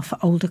a bar for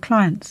older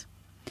clients.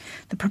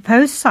 The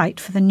proposed site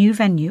for the new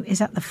venue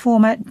is at the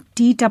former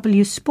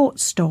DW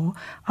Sports Store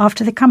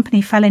after the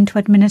company fell into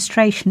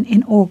administration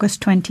in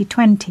August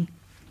 2020.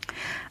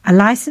 A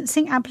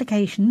licensing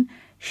application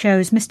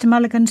shows Mr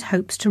Mulligan's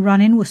hopes to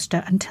run in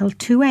Worcester until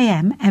 2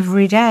 a.m.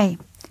 every day.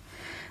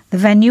 The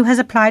venue has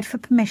applied for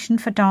permission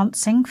for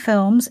dancing,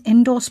 films,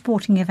 indoor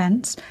sporting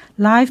events,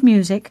 live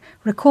music,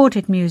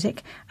 recorded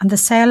music and the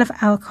sale of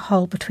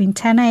alcohol between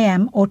 10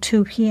 a.m. or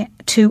 2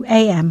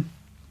 a.m.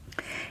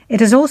 It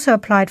has also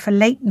applied for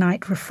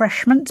late-night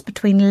refreshments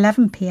between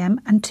 11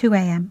 p.m. and 2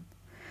 a.m.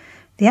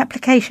 The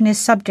application is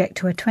subject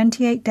to a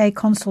 28-day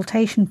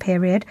consultation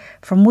period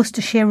from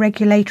Worcestershire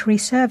Regulatory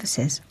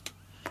Services.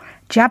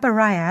 Jabba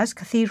Rayaz,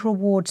 Cathedral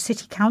Ward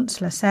City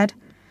Councillor, said,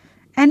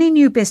 "Any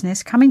new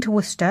business coming to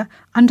Worcester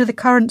under the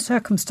current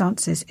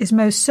circumstances is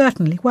most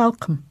certainly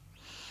welcome.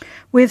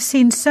 We have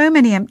seen so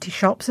many empty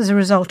shops as a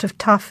result of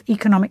tough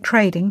economic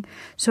trading,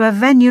 so a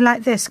venue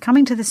like this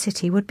coming to the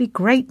city would be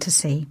great to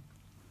see."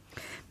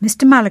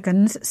 Mr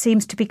Mulligan's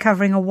seems to be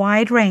covering a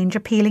wide range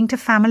appealing to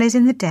families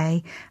in the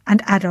day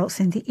and adults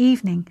in the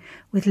evening,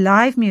 with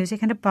live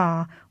music and a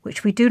bar,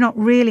 which we do not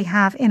really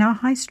have in our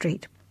high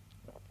street.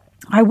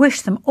 I wish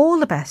them all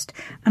the best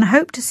and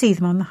hope to see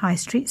them on the high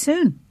street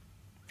soon.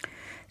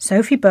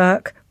 Sophie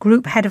Burke,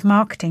 Group Head of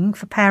Marketing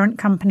for parent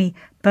company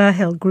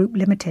Burhill Group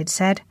Limited,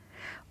 said,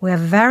 "We are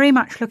very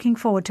much looking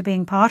forward to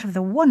being part of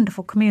the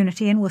wonderful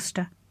community in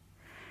Worcester."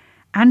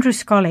 Andrew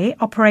Scully,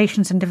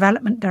 Operations and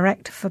Development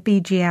Director for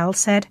BGL,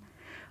 said,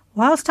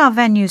 "Whilst our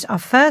venues are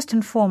first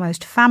and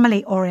foremost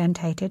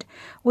family-orientated,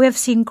 we have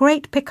seen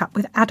great pick-up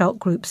with adult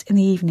groups in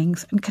the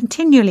evenings and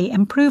continually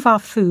improve our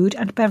food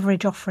and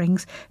beverage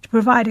offerings to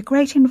provide a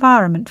great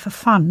environment for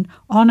fun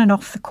on and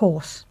off the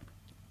course.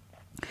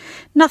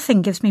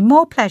 Nothing gives me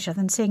more pleasure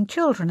than seeing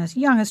children as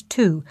young as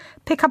 2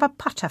 pick up a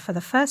putter for the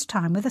first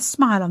time with a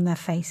smile on their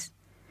face.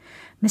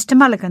 Mr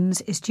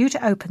Mulligan's is due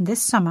to open this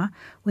summer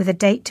with a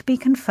date to be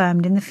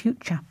confirmed in the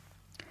future.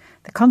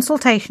 The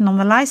consultation on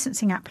the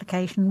licensing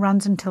application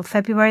runs until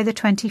February the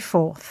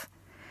 24th.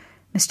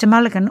 Mr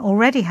Mulligan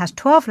already has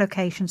 12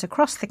 locations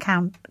across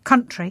the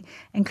country,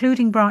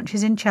 including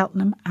branches in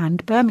Cheltenham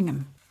and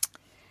Birmingham.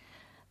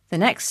 The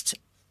next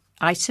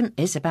item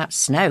is about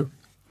snow.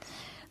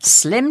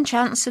 Slim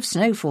chance of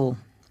snowfall.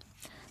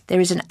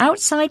 There is an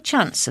outside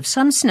chance of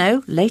some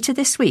snow later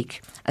this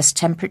week, as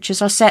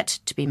temperatures are set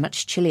to be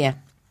much chillier.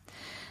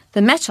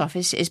 The Met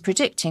Office is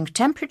predicting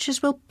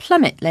temperatures will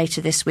plummet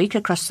later this week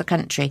across the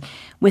country,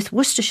 with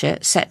Worcestershire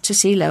set to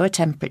see lower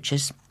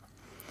temperatures.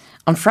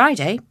 On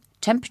Friday,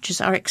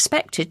 temperatures are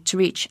expected to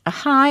reach a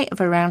high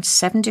of around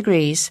 7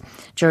 degrees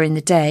during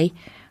the day,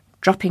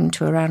 dropping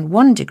to around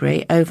 1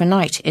 degree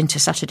overnight into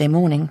Saturday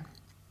morning.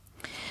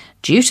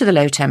 Due to the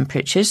low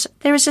temperatures,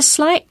 there is a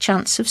slight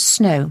chance of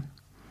snow.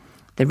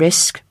 The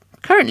risk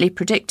currently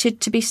predicted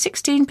to be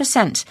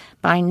 16%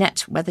 by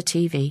Net Weather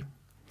TV.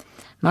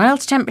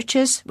 Mild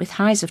temperatures with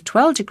highs of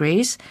 12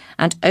 degrees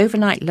and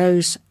overnight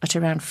lows at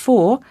around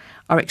 4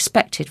 are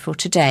expected for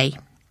today.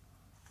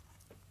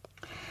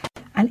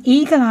 An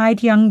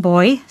eagle-eyed young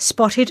boy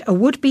spotted a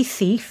would-be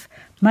thief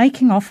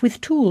making off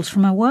with tools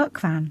from a work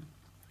van.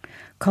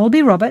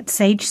 Colby Roberts,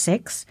 age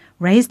 6,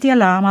 raised the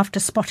alarm after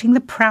spotting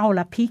the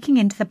prowler peeking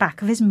into the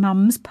back of his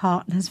mum's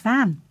partner's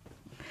van.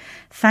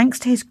 Thanks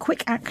to his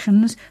quick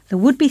actions, the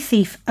would-be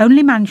thief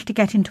only managed to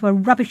get into a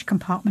rubbish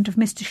compartment of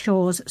Mr.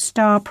 Shaw's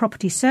Star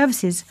Property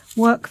Services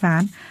work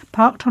van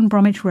parked on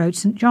Bromwich Road,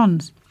 St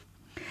John's.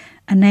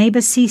 A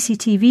neighbour's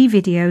CCTV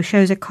video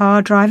shows a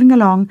car driving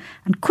along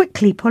and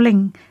quickly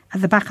pulling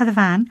at the back of the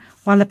van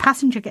while the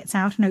passenger gets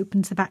out and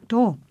opens the back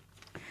door.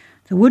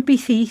 The would-be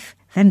thief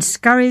then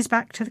scurries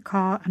back to the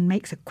car and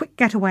makes a quick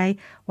getaway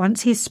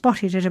once he is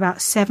spotted at about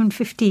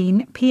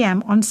 7:15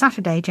 p.m. on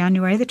Saturday,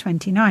 January the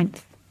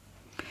 29th.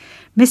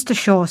 Mr.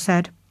 Shaw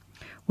said,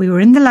 "We were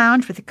in the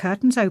lounge with the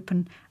curtains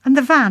open and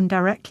the van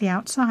directly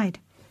outside.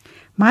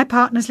 My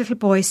partner's little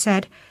boy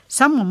said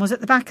someone was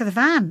at the back of the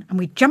van, and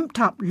we jumped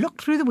up,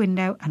 looked through the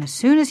window, and as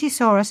soon as he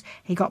saw us,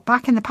 he got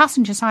back in the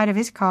passenger side of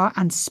his car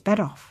and sped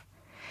off.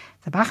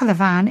 The back of the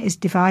van is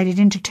divided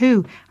into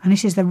two, and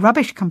it is the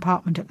rubbish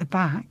compartment at the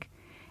back.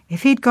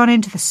 If he'd gone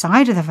into the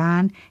side of the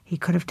van, he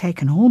could have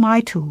taken all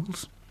my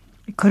tools.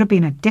 It could have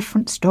been a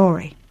different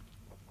story.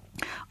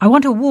 I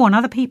want to warn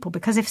other people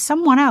because if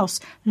someone else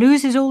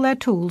loses all their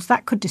tools,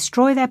 that could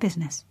destroy their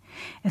business.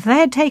 If they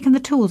had taken the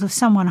tools of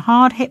someone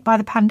hard hit by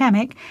the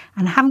pandemic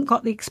and haven't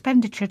got the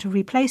expenditure to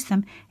replace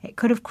them, it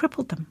could have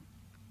crippled them."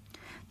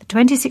 The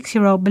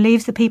 26-year-old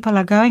believes the people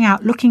are going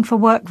out looking for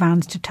work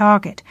vans to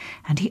target,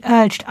 and he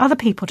urged other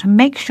people to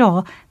make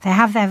sure they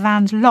have their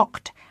vans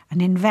locked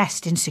and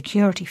invest in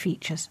security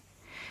features.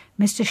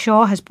 Mr.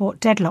 Shaw has bought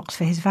deadlocks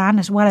for his van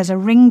as well as a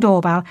Ring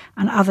doorbell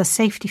and other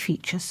safety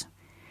features.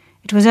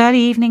 It was early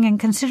evening, and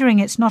considering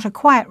it's not a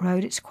quiet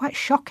road, it's quite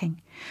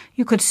shocking.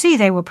 You could see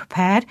they were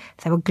prepared,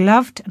 they were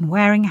gloved and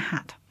wearing a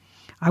hat.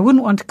 I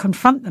wouldn't want to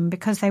confront them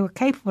because they were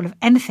capable of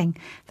anything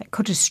that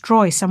could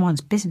destroy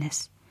someone's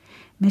business.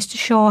 Mr.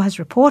 Shaw has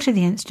reported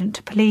the incident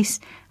to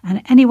police,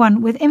 and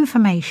anyone with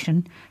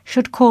information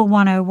should call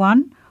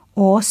 101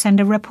 or send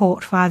a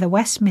report via the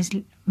West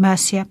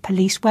Mercia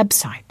Police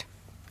website.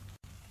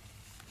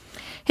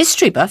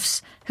 History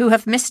buffs, who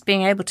have missed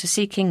being able to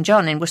see King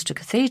John in Worcester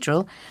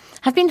Cathedral,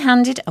 have been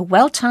handed a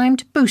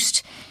well-timed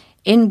boost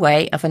in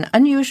way of an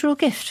unusual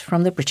gift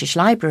from the British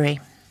Library.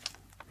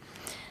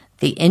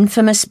 The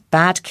infamous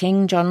Bad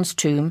King John's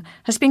tomb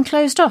has been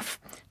closed off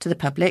to the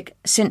public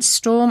since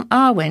Storm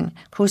Arwen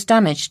caused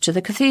damage to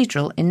the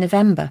cathedral in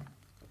November.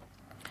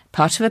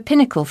 Part of a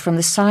pinnacle from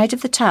the side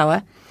of the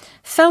tower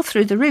fell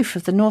through the roof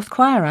of the North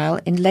Choir Aisle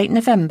in late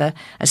November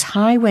as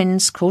high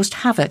winds caused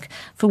havoc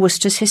for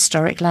Worcester's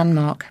historic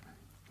landmark.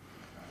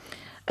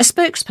 A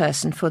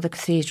spokesperson for the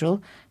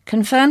cathedral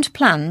confirmed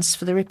plans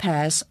for the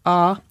repairs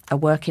are a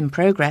work in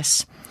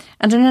progress,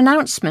 and an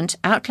announcement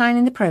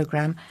outlining the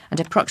programme and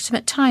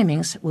approximate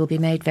timings will be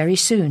made very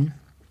soon.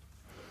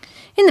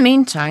 In the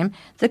meantime,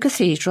 the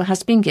cathedral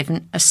has been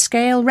given a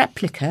scale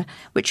replica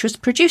which was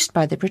produced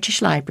by the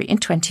British Library in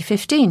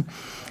 2015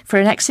 for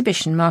an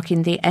exhibition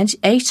marking the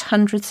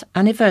 800th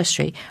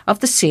anniversary of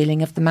the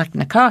sealing of the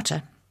Magna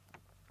Carta.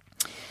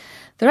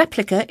 The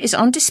replica is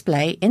on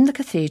display in the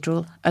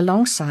cathedral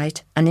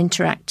alongside an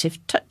interactive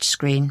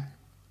touchscreen.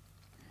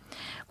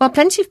 While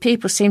plenty of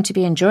people seem to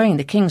be enjoying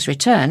the King's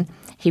return,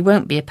 he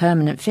won't be a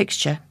permanent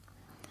fixture.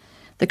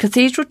 The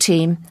cathedral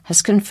team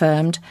has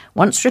confirmed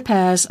once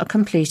repairs are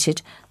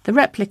completed, the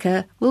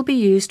replica will be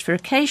used for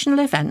occasional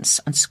events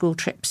and school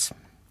trips.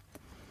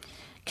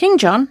 King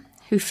John,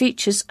 who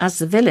features as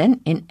the villain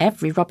in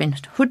every Robin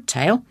Hood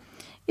tale,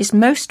 is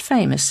most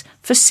famous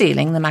for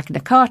sealing the Magna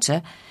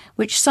Carta,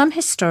 which some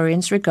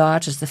historians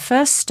regard as the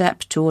first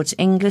step towards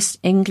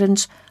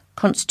England's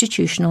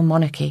constitutional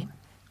monarchy.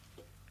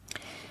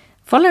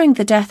 Following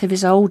the death of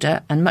his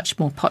older and much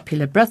more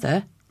popular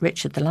brother,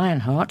 Richard the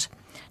Lionheart,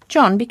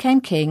 John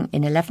became king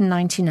in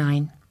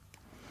 1199.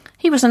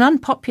 He was an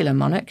unpopular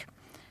monarch,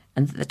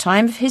 and at the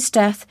time of his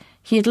death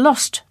he had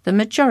lost the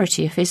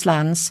majority of his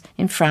lands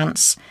in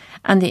France,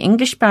 and the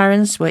English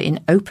barons were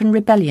in open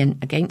rebellion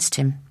against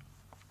him.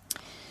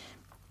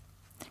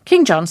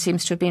 King John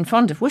seems to have been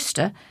fond of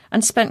Worcester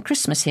and spent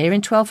Christmas here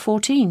in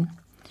 1214,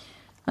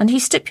 and he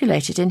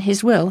stipulated in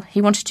his will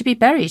he wanted to be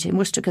buried in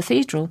Worcester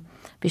Cathedral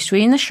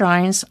between the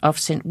shrines of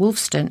St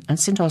Wulfstan and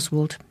St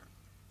Oswald.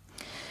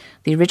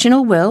 The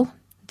original will,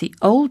 the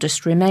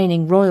oldest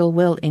remaining royal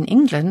will in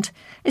England,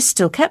 is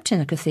still kept in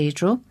the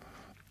cathedral,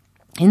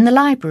 in the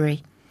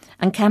library,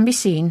 and can be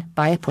seen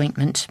by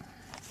appointment.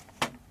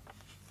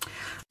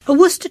 A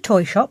Worcester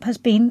toy shop has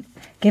been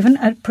given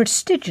a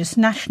prestigious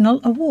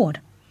national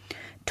award.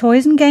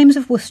 Toys and Games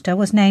of Worcester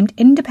was named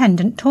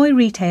Independent Toy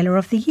Retailer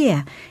of the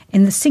Year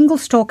in the single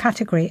store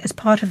category as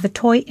part of the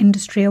Toy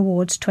Industry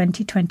Awards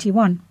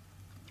 2021.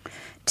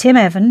 Tim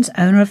Evans,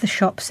 owner of the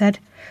shop, said,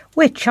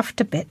 "We're chuffed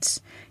to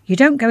bits. You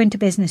don't go into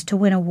business to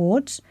win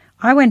awards.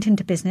 I went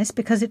into business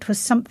because it was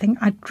something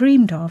I'd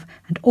dreamed of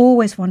and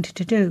always wanted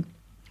to do.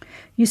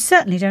 You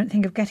certainly don't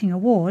think of getting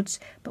awards,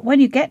 but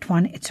when you get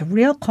one, it's a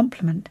real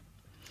compliment.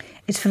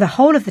 It's for the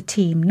whole of the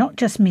team, not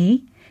just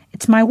me.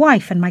 It's my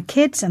wife and my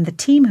kids and the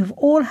team who've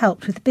all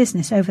helped with the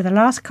business over the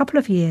last couple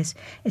of years.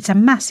 It's a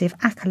massive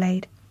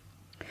accolade."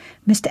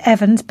 Mr.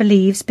 Evans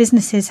believes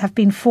businesses have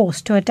been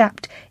forced to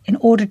adapt in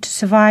order to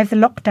survive the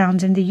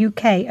lockdowns in the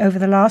UK over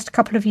the last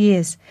couple of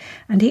years,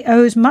 and he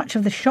owes much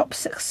of the shop's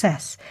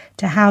success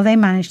to how they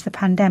managed the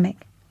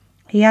pandemic.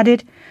 He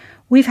added,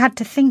 "We've had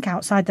to think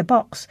outside the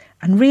box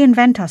and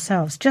reinvent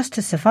ourselves just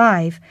to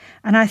survive,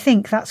 and I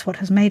think that's what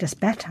has made us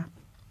better.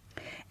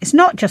 It's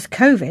not just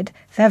COVID.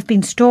 There have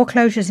been store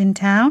closures in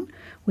town.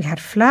 We had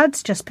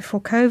floods just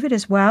before COVID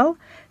as well.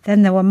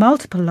 Then there were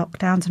multiple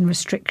lockdowns and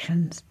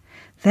restrictions.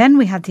 Then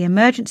we had the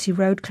emergency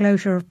road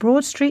closure of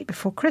Broad Street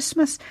before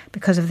Christmas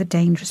because of the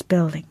dangerous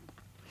building.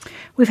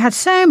 We've had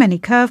so many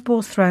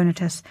curveballs thrown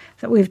at us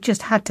that we've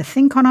just had to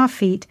think on our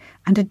feet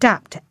and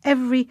adapt to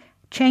every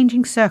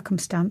changing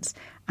circumstance,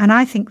 and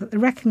I think that the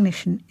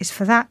recognition is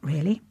for that,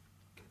 really.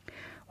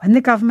 When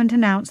the government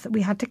announced that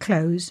we had to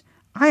close,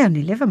 I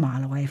only live a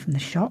mile away from the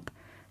shop,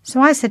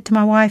 so I said to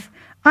my wife,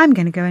 I'm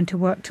going to go into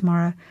work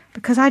tomorrow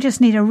because I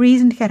just need a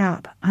reason to get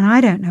up and I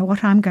don't know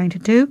what I'm going to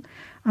do.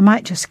 I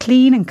might just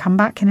clean and come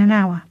back in an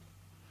hour.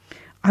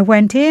 I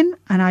went in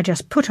and I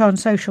just put on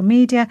social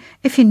media,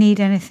 if you need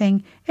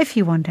anything, if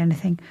you want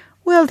anything,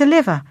 we'll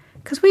deliver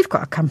because we've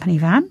got a company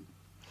van.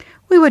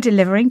 We were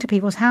delivering to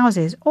people's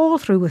houses all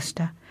through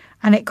Worcester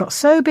and it got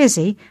so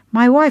busy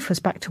my wife was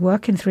back to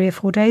work in 3 or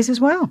 4 days as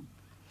well.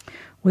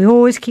 We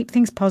always keep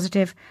things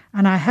positive,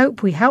 and I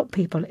hope we help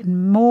people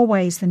in more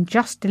ways than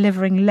just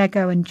delivering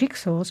Lego and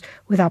jigsaws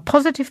with our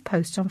positive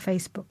posts on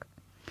Facebook."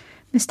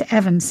 Mr.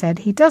 Evans said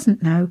he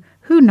doesn't know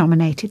who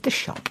nominated the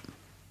shop.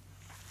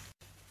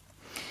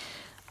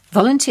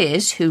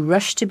 Volunteers who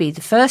rush to be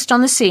the first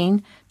on the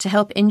scene to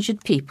help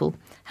injured people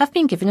have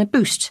been given a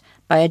boost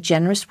by a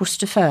generous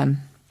Worcester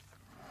firm.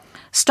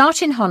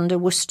 Start in Honda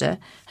Worcester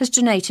has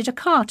donated a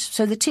cart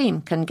so the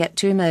team can get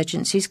to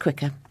emergencies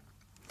quicker.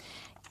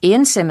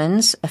 Ian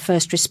Simmons, a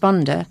first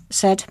responder,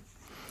 said,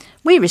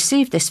 "We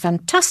received this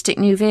fantastic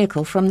new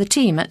vehicle from the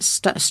team at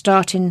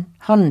Start in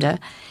Honda,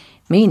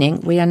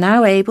 meaning we are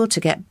now able to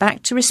get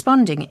back to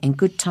responding in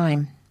good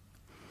time.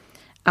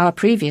 Our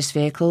previous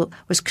vehicle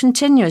was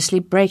continuously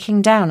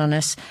breaking down on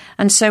us,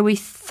 and so we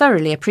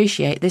thoroughly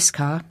appreciate this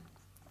car."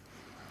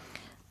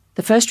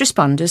 The first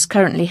responders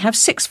currently have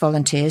 6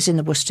 volunteers in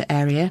the Worcester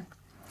area.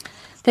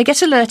 They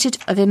get alerted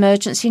of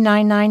emergency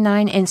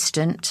 999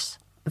 incidents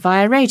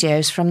via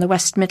radios from the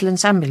West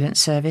Midlands Ambulance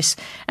Service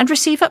and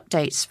receive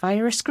updates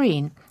via a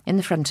screen in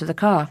the front of the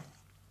car.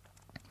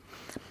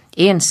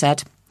 Ian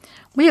said,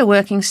 "We are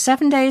working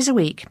 7 days a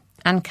week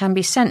and can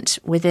be sent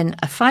within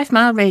a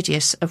 5-mile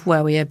radius of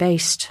where we are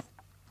based.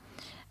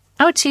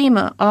 Our team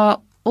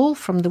are all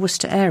from the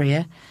Worcester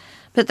area,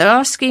 but there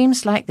are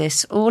schemes like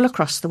this all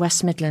across the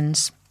West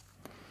Midlands.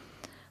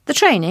 The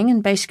training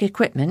and basic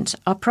equipment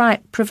are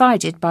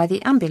provided by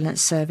the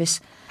ambulance service,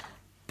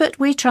 but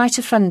we try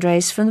to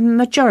fundraise for the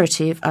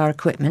majority of our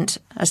equipment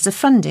as the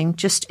funding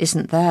just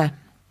isn't there.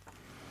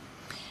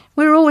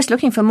 We're always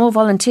looking for more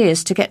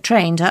volunteers to get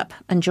trained up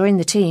and join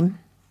the team."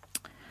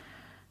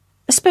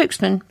 A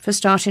spokesman for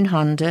Start in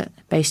Honda,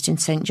 based in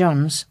St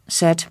John's,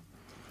 said,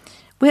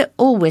 "We're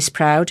always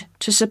proud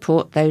to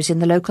support those in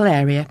the local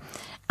area,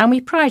 and we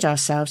pride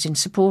ourselves in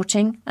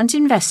supporting and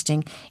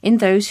investing in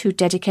those who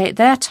dedicate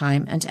their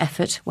time and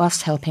effort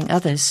whilst helping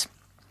others.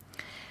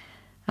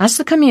 As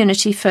the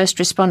community first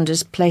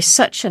responders play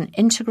such an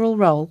integral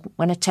role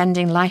when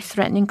attending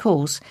life-threatening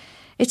calls,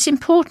 it's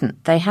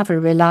important they have a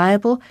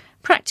reliable,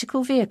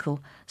 practical vehicle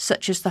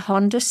such as the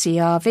Honda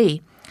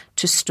CR-V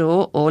to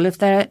store all of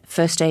their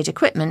first aid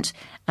equipment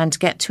and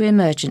get to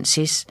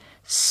emergencies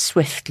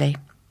swiftly.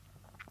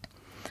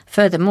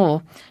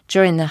 Furthermore,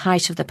 during the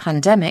height of the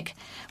pandemic,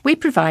 we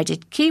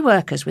provided key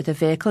workers with a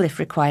vehicle if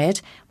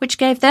required, which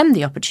gave them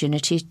the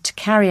opportunity to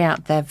carry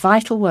out their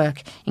vital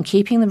work in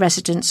keeping the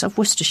residents of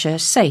Worcestershire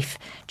safe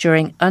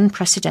during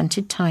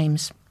unprecedented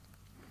times.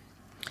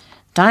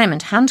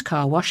 Diamond Hand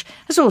Car Wash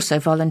has also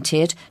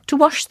volunteered to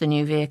wash the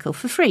new vehicle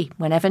for free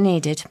whenever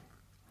needed.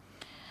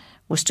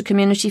 Worcester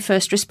Community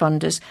First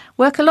Responders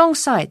work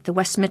alongside the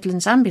West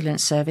Midlands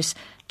Ambulance Service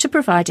to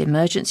provide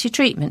emergency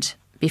treatment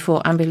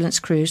before ambulance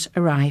crews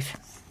arrive.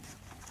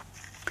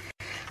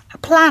 A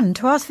plan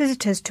to ask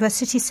visitors to a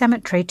city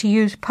cemetery to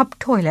use pub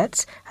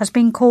toilets has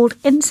been called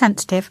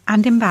insensitive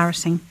and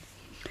embarrassing.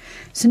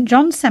 St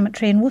John's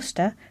Cemetery in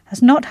Worcester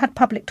has not had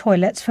public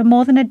toilets for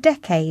more than a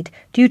decade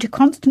due to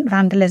constant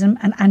vandalism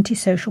and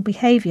antisocial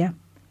behaviour.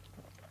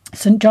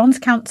 St John's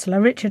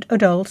councillor Richard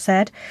Udall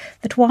said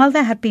that while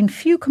there had been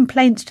few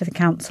complaints to the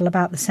council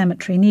about the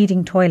cemetery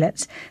needing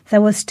toilets,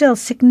 there was still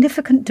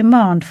significant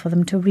demand for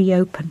them to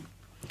reopen.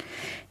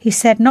 He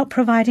said not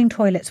providing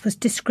toilets was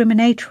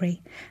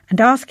discriminatory and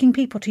asking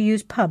people to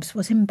use pubs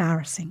was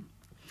embarrassing.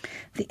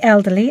 The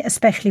elderly,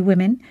 especially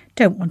women,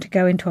 don't want to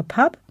go into a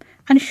pub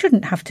and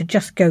shouldn't have to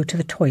just go to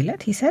the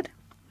toilet, he said.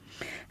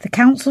 The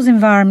council's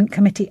Environment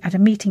Committee at a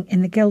meeting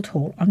in the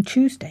Guildhall on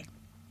Tuesday.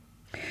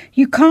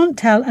 You can't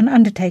tell an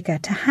undertaker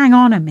to hang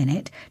on a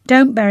minute,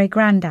 don't bury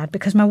Grandad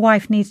because my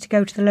wife needs to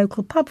go to the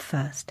local pub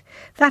first.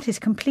 That is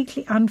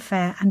completely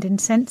unfair and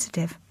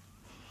insensitive.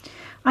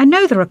 I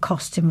know there are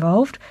costs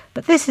involved,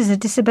 but this is a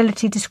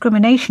disability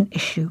discrimination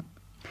issue.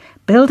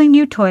 Building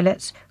new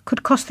toilets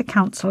could cost the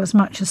council as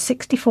much as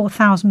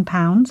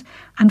 £64,000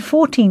 and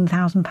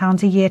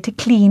 £14,000 a year to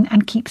clean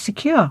and keep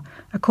secure,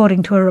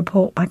 according to a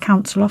report by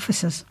council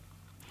officers.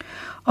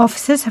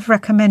 Officers have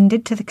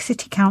recommended to the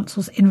City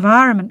Council's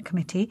Environment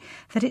Committee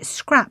that it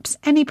scraps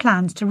any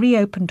plans to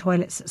reopen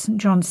toilets at St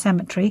John's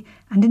Cemetery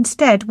and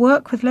instead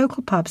work with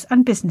local pubs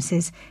and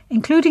businesses,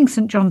 including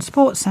St John's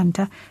Sports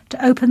Centre,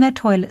 to open their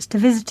toilets to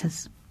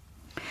visitors.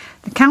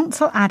 The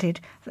council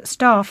added that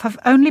staff have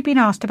only been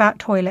asked about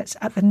toilets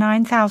at the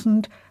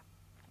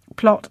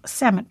 9,000-plot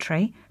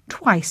cemetery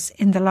twice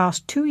in the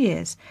last 2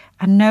 years,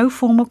 and no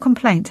formal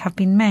complaints have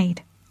been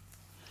made.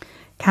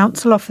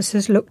 Council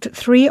officers looked at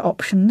 3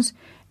 options,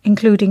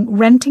 including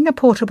renting a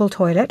portable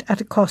toilet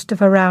at a cost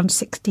of around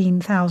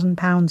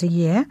 £16,000 a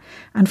year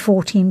and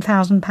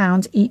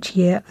 £14,000 each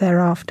year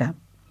thereafter.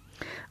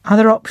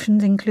 Other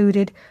options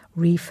included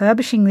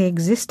refurbishing the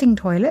existing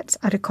toilets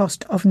at a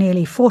cost of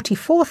nearly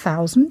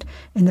 £44,000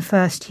 in the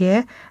first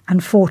year and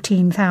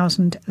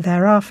 £14,000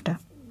 thereafter.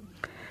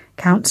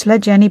 Councillor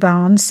Jenny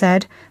Barnes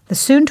said the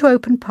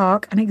soon-to-open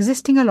park and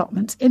existing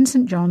allotments in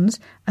St John's,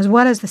 as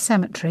well as the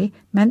cemetery,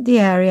 meant the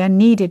area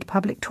needed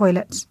public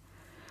toilets.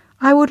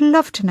 I would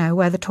love to know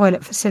where the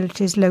toilet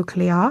facilities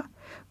locally are.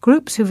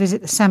 Groups who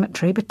visit the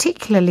cemetery,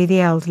 particularly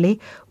the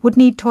elderly, would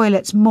need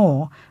toilets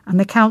more, and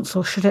the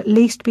council should at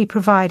least be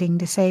providing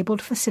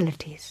disabled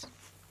facilities.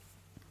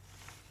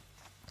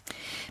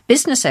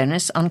 Business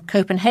owners on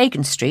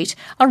Copenhagen Street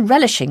are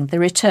relishing the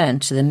return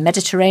to the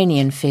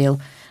Mediterranean feel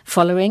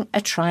following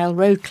a trial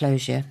road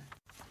closure.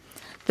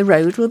 The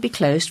road will be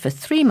closed for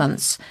 3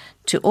 months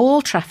to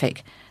all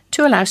traffic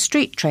to allow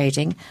street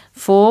trading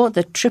for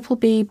the Triple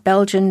B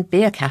Belgian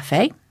Beer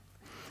Cafe,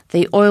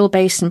 the Oil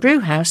Basin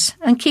Brewhouse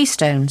and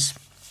Keystones.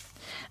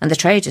 And the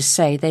traders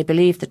say they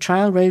believe the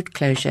trial road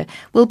closure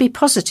will be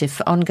positive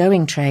for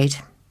ongoing trade.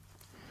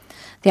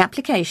 The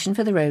application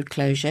for the road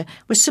closure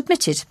was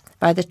submitted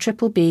by the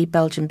Triple B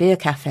Belgian Beer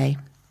Cafe.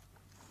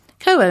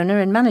 Co-owner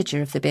and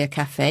manager of the beer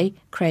cafe,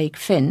 Craig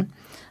Finn,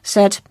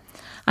 said,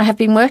 "I have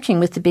been working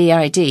with the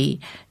BID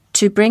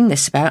to bring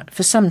this about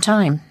for some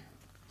time.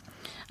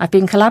 I've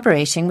been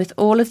collaborating with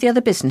all of the other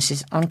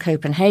businesses on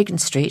Copenhagen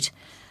Street,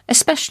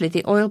 especially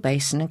the Oil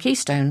Basin and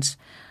Keystones,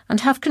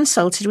 and have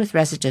consulted with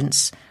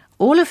residents,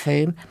 all of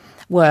whom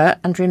were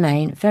and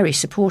remain very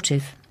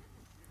supportive.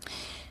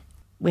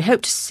 We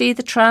hope to see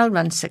the trial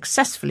run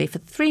successfully for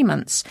 3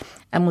 months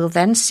and will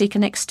then seek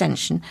an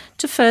extension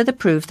to further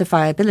prove the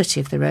viability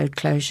of the road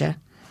closure.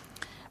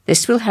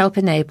 This will help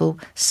enable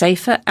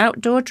safer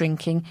outdoor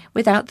drinking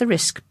without the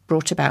risk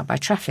brought about by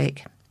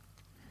traffic."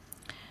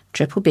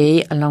 Triple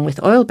B, along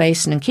with Oil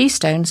Basin and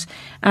Keystones,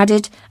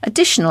 added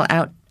additional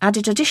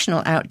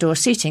outdoor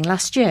seating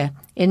last year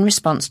in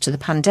response to the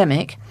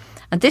pandemic,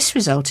 and this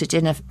resulted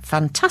in a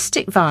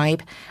fantastic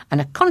vibe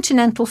and a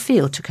continental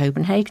feel to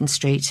Copenhagen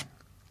Street.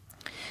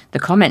 The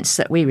comments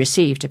that we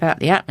received about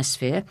the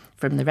atmosphere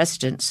from the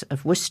residents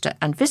of Worcester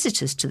and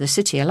visitors to the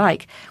city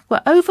alike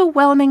were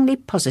overwhelmingly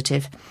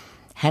positive,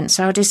 hence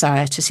our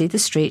desire to see the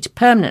street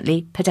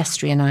permanently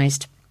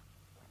pedestrianised.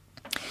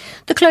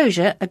 The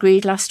closure,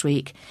 agreed last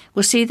week,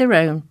 will see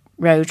the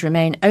road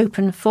remain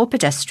open for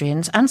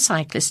pedestrians and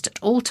cyclists at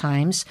all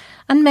times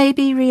and may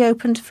be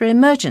reopened for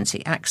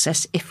emergency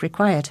access if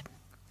required.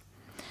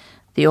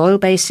 The Oil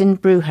Basin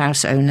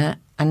Brewhouse owner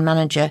and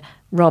manager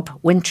Rob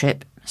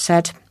Wintrip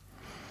said,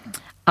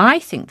 "I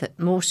think that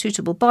more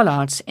suitable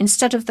bollards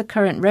instead of the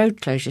current road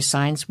closure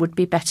signs would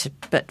be better,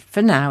 but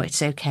for now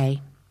it's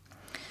okay.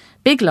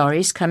 Big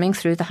lorries coming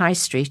through the high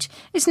street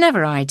is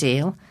never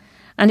ideal,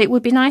 and it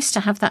would be nice to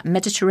have that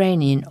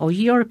Mediterranean or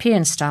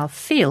European-style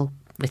feel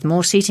with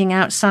more seating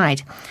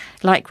outside,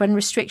 like when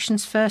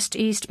restrictions first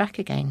eased back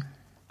again."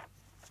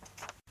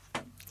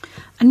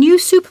 A new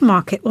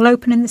supermarket will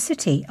open in the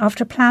city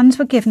after plans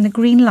were given the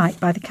green light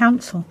by the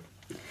council.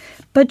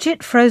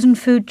 Budget frozen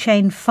food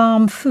chain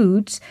Farm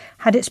Foods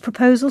had its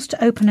proposals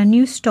to open a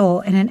new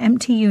store in an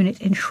empty unit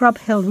in Shrub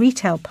Hill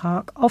Retail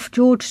Park off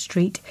George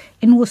Street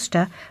in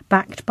Worcester,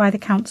 backed by the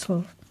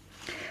council.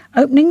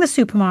 Opening the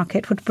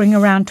supermarket would bring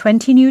around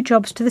 20 new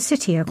jobs to the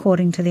city,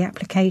 according to the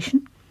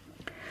application.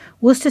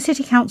 Worcester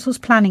City Council's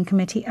Planning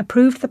Committee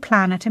approved the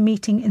plan at a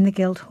meeting in the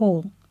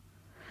Guildhall.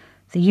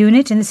 The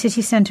unit in the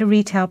city centre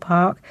retail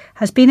park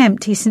has been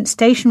empty since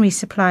stationery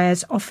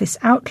supplier's Office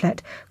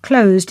Outlet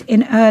closed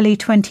in early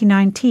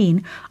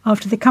 2019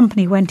 after the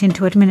company went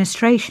into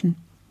administration.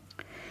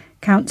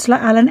 Councillor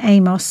Alan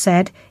Amos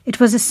said it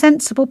was a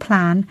sensible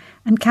plan,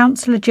 and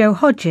Councillor Joe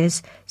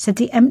Hodges said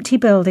the empty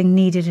building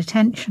needed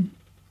attention.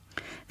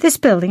 This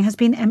building has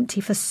been empty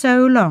for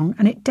so long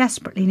and it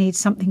desperately needs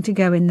something to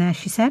go in there,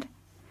 she said.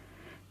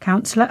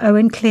 Councillor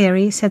Owen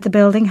Cleary said the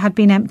building had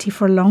been empty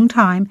for a long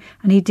time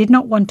and he did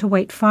not want to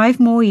wait 5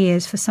 more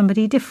years for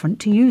somebody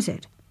different to use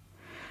it.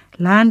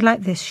 Land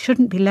like this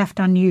shouldn't be left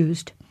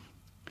unused.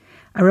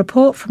 A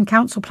report from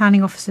council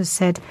planning officers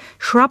said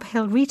Shrub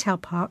Hill Retail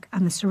Park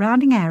and the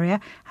surrounding area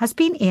has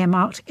been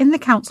earmarked in the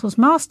council's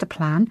master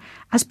plan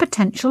as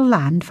potential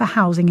land for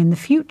housing in the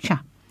future,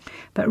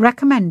 but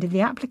recommended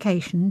the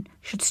application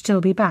should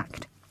still be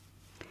backed.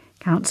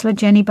 Councillor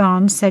Jenny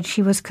Barnes said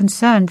she was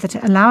concerned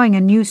that allowing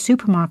a new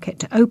supermarket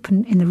to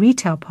open in the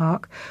retail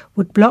park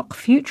would block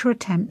future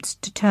attempts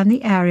to turn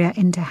the area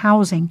into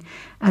housing,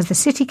 as the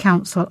City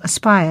Council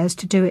aspires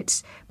to do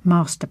its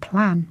master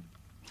plan.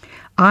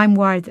 I'm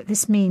worried that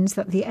this means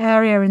that the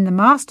area in the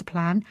master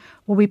plan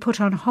will be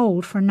put on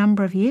hold for a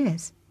number of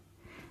years.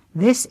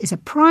 This is a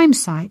prime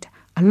site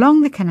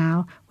along the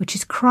canal which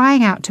is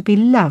crying out to be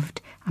loved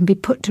and be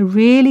put to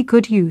really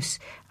good use,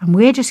 and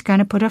we're just going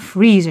to put a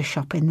freezer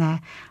shop in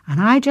there,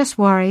 and I just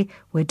worry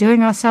we're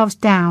doing ourselves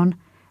down,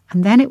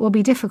 and then it will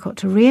be difficult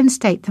to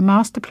reinstate the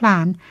master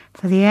plan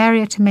for the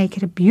area to make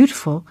it a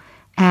beautiful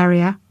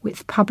area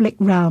with public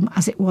realm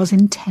as it was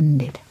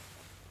intended.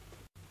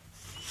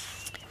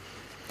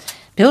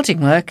 Building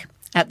work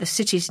at the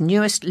city's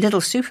newest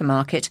Lidl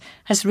supermarket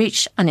has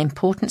reached an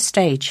important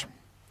stage.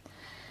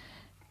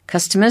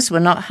 Customers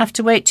will not have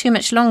to wait too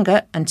much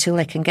longer until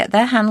they can get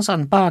their hands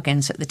on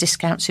bargains at the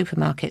discount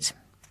supermarket.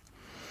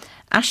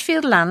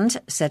 Ashfield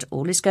Land said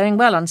all is going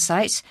well on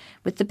site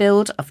with the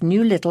build of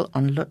new Lidl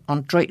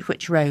on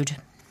Droitwich Road.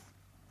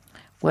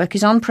 Work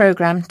is on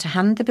programme to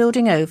hand the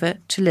building over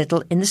to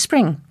Lidl in the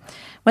spring,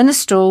 when the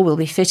store will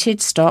be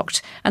fitted,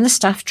 stocked and the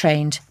staff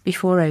trained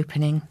before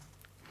opening.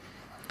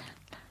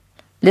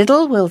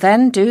 Lidl will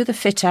then do the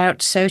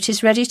fit-out so it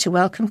is ready to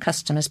welcome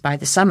customers by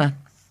the summer.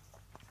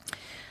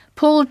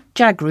 Paul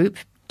Jagroup,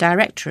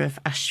 director of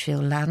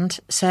Ashfield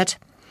Land, said,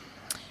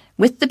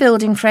 "With the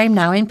building frame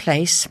now in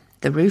place,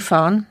 the roof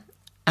on,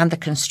 and the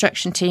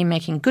construction team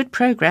making good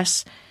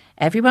progress,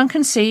 everyone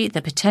can see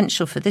the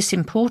potential for this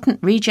important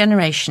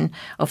regeneration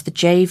of the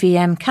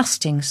JVM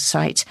castings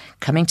site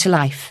coming to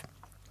life.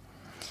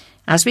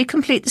 As we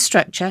complete the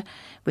structure,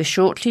 we'll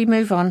shortly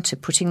move on to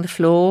putting the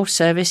floor,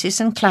 services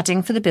and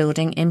cladding for the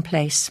building in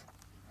place.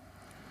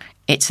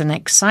 It's an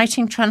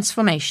exciting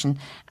transformation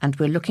and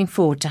we're looking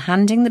forward to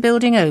handing the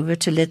building over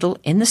to Lidl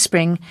in the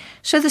spring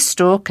so the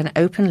store can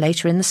open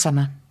later in the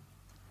summer.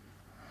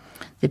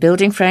 The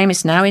building frame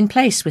is now in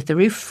place with the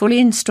roof fully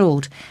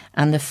installed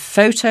and the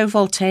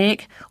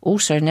photovoltaic,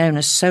 also known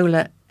as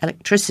solar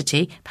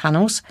electricity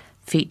panels,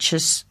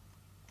 features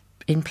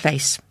in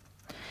place.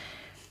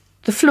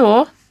 The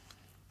floor,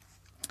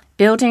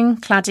 building,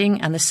 cladding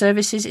and the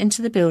services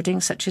into the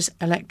building, such as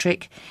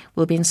electric,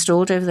 will be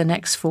installed over the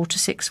next 4 to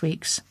 6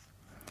 weeks.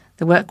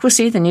 The work will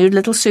see the new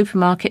Lidl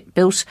supermarket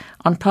built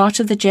on part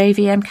of the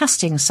JVM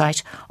casting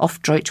site off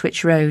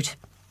Droitwich Road.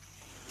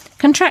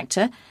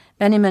 Contractor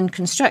Bennyman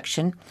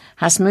Construction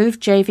has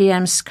moved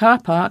JVM's car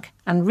park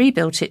and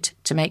rebuilt it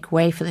to make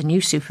way for the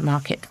new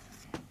supermarket.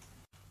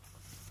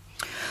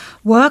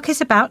 Work is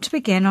about to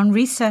begin on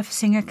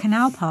resurfacing a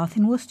canal path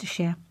in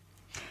Worcestershire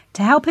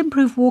to help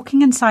improve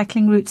walking and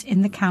cycling routes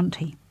in the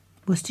county.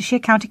 Worcestershire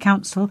County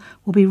Council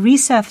will be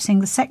resurfacing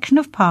the section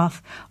of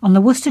path on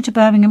the Worcester to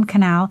Birmingham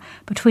Canal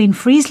between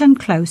Friesland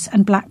Close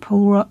and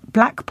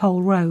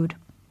Blackpole Road.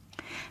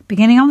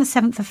 Beginning on the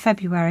 7th of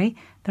February,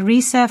 the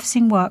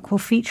resurfacing work will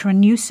feature a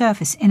new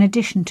surface in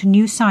addition to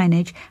new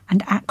signage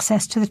and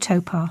access to the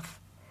towpath.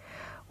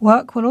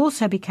 Work will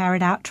also be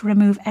carried out to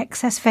remove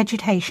excess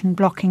vegetation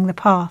blocking the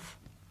path.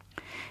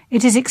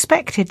 It is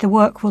expected the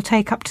work will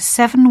take up to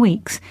 7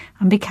 weeks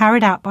and be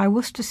carried out by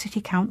Worcester City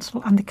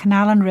Council and the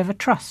Canal and River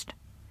Trust.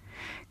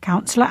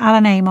 Councillor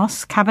Alan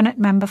Amos, Cabinet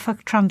Member for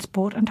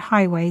Transport and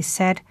Highways,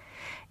 said,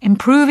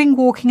 "Improving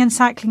walking and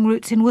cycling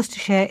routes in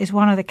Worcestershire is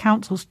one of the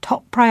Council's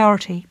top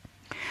priority.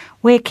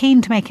 We're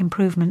keen to make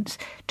improvements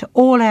to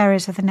all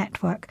areas of the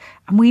network,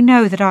 and we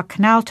know that our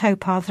canal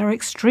towpaths are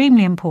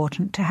extremely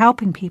important to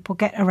helping people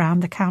get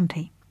around the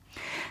county.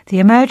 The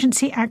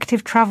Emergency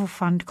Active Travel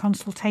Fund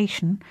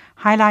consultation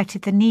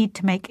highlighted the need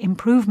to make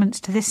improvements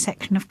to this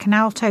section of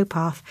canal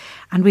towpath,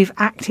 and we've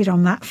acted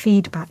on that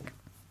feedback.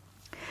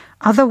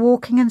 Other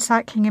walking and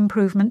cycling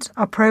improvements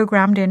are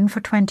programmed in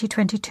for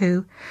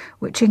 2022,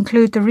 which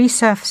include the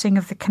resurfacing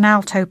of the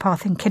canal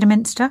towpath in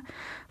Kidderminster,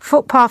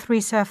 footpath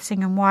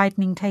resurfacing and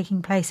widening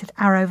taking place at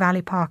Arrow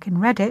Valley Park in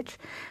Redditch,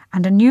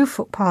 and a new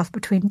footpath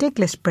between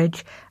Diglis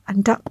Bridge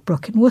and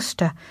Duckbrook in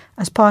Worcester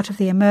as part of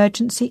the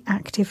Emergency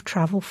Active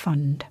Travel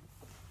Fund."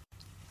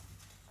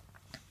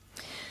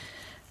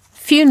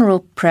 Funeral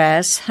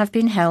prayers have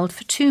been held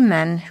for 2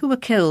 men who were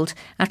killed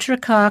after a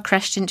car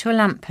crashed into a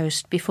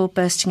lamppost before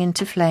bursting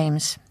into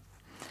flames.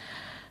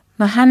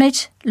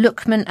 Mohammed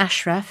Lukman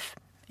Ashraf,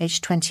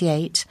 aged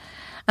 28,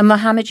 and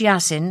Mohammed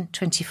Yazin,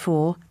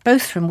 24,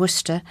 both from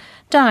Worcester,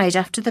 died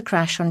after the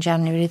crash on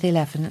January the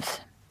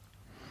 11th.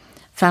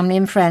 Family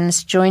and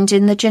friends joined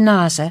in the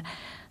janazah,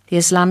 the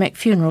Islamic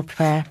funeral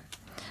prayer,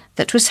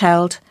 that was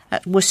held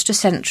at Worcester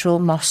Central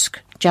Mosque,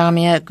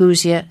 Jamia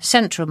Guzia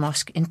Central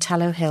Mosque in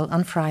Tallow Hill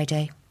on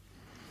Friday.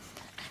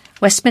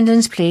 West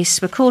Midlands Police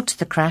were called to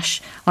the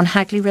crash on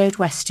Hagley Road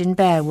West in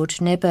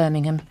Bearwood, near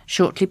Birmingham,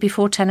 shortly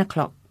before 10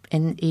 o'clock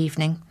in the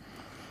evening.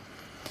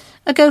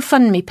 A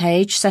GoFundMe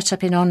page set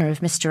up in honour of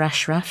Mr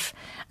Ashraf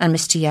and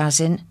Mr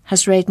Yazin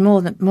has raised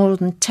more than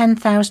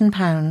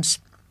 £10,000.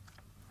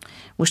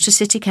 Worcester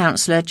City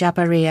Councillor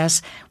Jabbar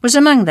Riaz was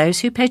among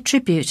those who paid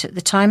tribute at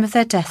the time of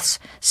their deaths,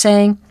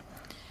 saying,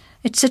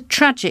 "It's a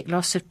tragic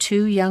loss of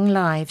 2 young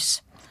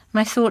lives.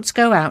 My thoughts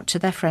go out to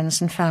their friends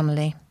and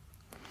family.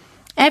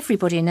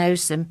 Everybody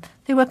knows them.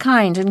 They were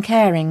kind and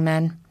caring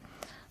men.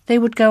 They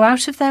would go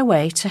out of their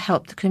way to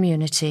help the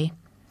community,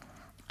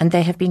 and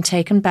they have been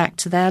taken back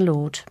to their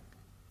Lord."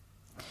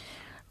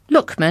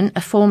 Lukman,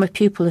 a former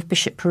pupil of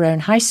Bishop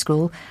Perrone High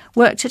School,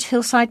 worked at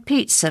Hillside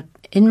Pizza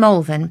in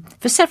Malvern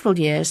for several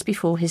years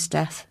before his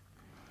death.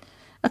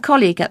 A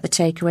colleague at the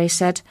takeaway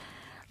said,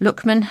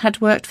 Lukman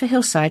had worked for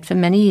Hillside for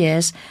many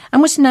years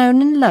and was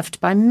known and loved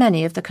by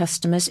many of the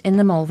customers in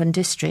the Malvern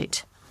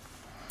district.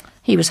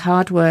 He was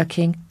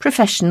hard-working,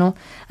 professional,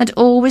 and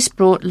always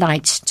brought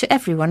light to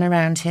everyone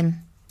around him.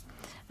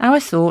 Our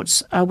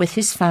thoughts are with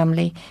his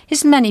family,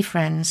 his many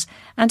friends,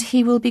 and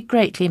he will be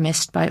greatly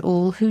missed by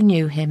all who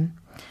knew him.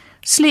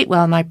 Sleep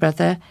well, my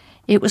brother.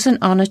 It was an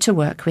honour to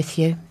work with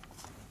you.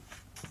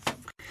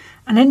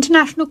 An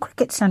international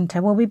cricket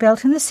centre will be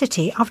built in the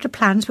city after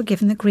plans were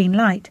given the green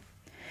light.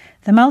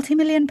 The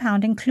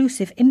multi-million-pound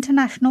inclusive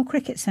International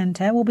Cricket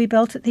Centre will be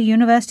built at the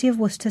University of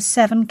Worcester's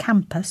Severn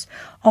campus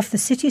off the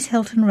city's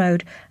Hilton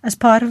Road as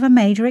part of a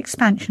major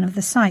expansion of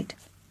the site.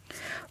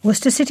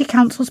 Worcester City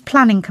Council's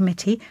Planning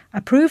Committee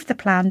approved the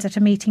plans at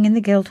a meeting in the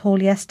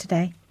Guildhall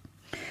yesterday.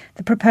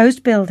 The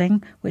proposed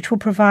building, which will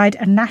provide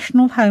a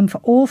national home for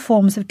all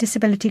forms of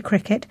disability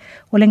cricket,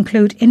 will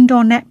include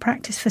indoor net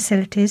practice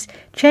facilities,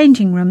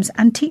 changing rooms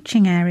and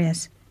teaching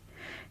areas.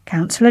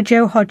 Councillor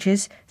Joe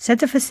Hodges said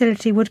the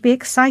facility would be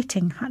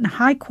exciting and a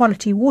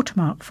high-quality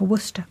watermark for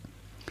Worcester.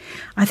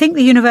 "I think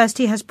the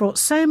university has brought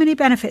so many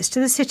benefits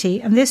to the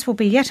city, and this will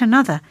be yet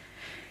another."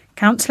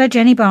 Councillor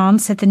Jenny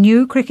Barnes said the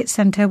new cricket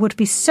centre would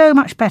be so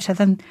much better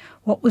than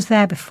what was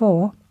there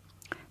before.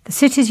 The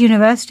city's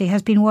university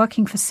has been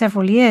working for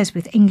several years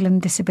with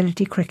England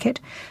Disability Cricket,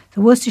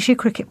 the Worcestershire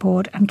Cricket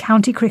Board and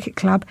County Cricket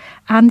Club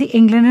and the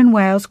England and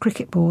Wales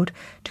Cricket Board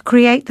to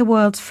create the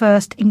world's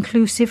first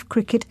inclusive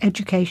cricket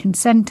education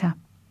centre.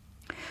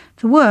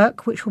 The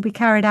work, which will be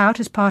carried out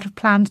as part of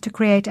plans to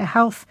create a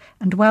health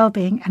and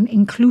wellbeing and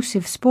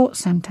inclusive sports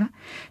centre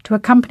to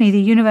accompany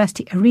the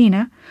university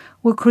arena,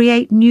 will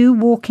create new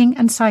walking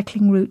and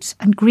cycling routes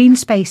and green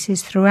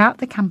spaces throughout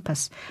the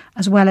campus,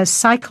 as well as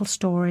cycle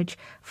storage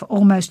for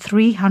almost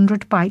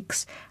 300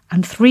 bikes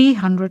and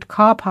 300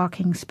 car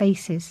parking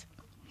spaces,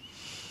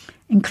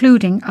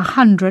 including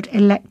 100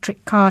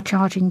 electric car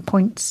charging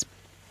points.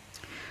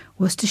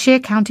 Worcestershire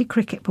County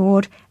Cricket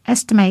Board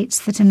estimates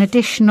that an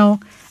additional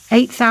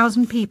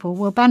 8,000 people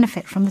will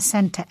benefit from the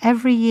centre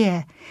every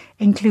year,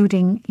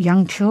 including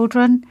young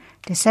children,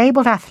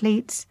 disabled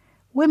athletes,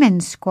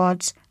 women's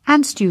squads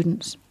and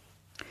students.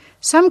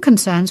 Some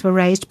concerns were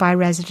raised by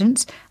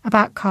residents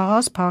about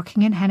cars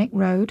parking in Henwick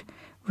Road,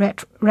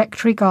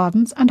 Rectory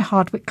Gardens and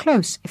Hardwick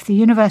Close if the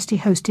university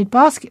hosted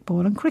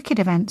basketball and cricket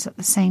events at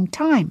the same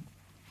time.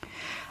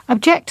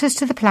 Objectors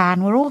to the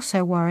plan were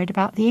also worried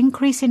about the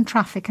increase in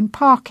traffic and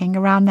parking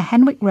around the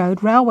Henwick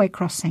Road railway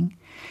crossing,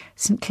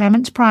 St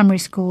Clement's Primary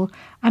School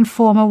and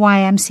former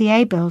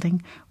YMCA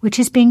building, which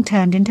is being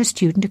turned into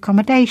student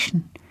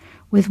accommodation,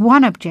 with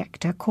one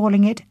objector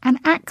calling it an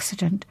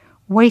accident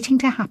waiting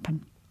to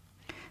happen.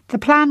 The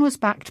plan was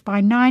backed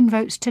by 9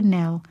 votes to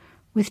 0,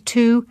 with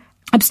 2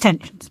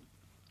 abstentions.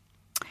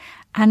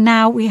 And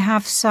now we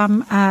have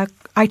some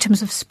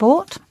items of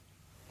sport.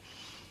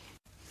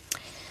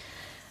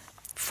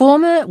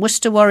 Former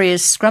Worcester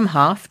Warriors scrum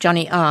half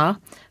Johnny R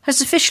has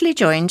officially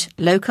joined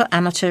local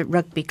amateur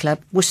rugby club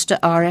Worcester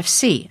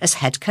RFC as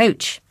head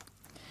coach.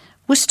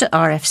 Worcester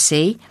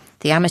RFC,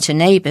 the amateur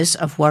neighbours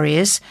of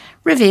Warriors,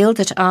 revealed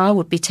that R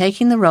would be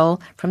taking the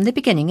role from the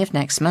beginning of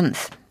next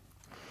month.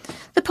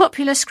 The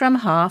popular scrum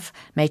half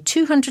made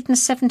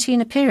 217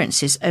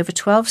 appearances over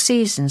 12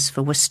 seasons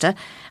for Worcester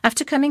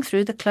after coming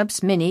through the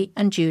club's mini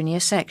and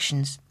junior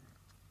sections.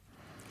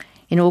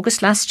 In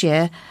August last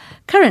year,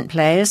 current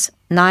players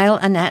Niall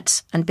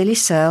Annette and Billy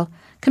Searle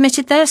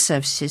committed their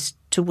services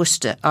to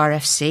Worcester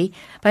RFC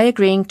by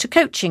agreeing to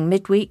coaching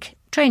midweek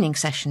training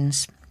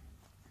sessions.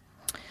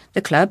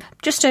 The club,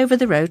 just over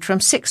the road from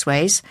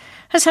Sixways,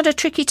 has had a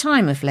tricky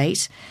time of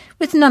late,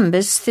 with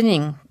numbers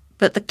thinning,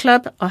 but the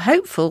club are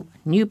hopeful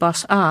new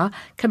boss R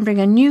can bring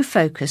a new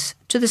focus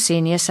to the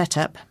senior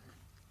setup.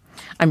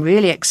 I'm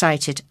really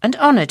excited and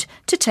honoured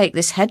to take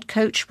this head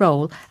coach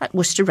role at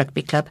Worcester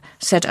Rugby Club,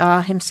 said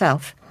R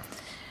himself.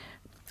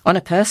 On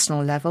a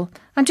personal level,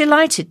 I'm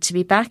delighted to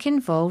be back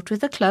involved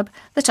with a club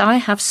that I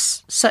have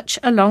such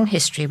a long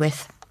history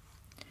with.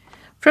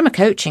 From a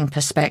coaching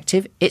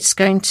perspective, it's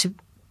going to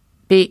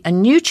be a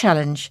new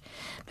challenge,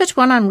 but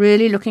one I'm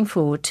really looking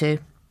forward to.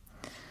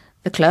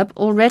 The club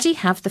already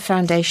have the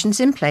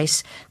foundations in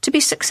place to be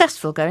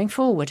successful going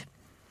forward.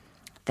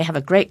 They have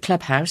a great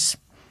clubhouse,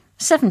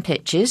 7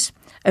 pitches,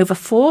 over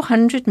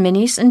 400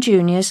 minis and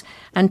juniors,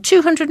 and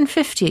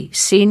 250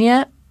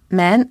 senior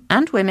men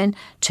and women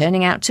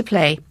turning out to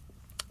play.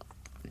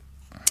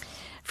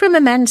 From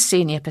a men's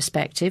senior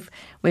perspective,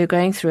 we're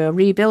going through a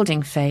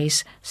rebuilding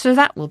phase, so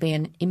that will be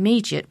an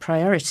immediate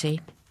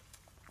priority.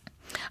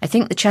 I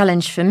think the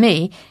challenge for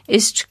me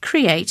is to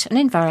create an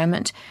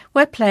environment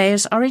where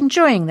players are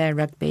enjoying their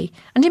rugby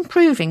and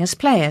improving as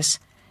players.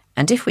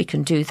 And if we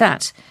can do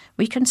that,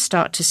 we can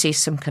start to see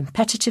some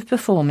competitive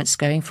performance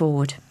going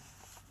forward.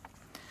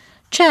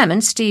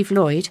 Chairman Steve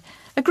Lloyd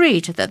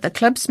agreed that the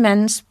club's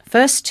men's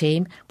first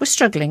team was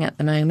struggling at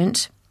the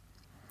moment.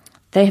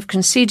 They have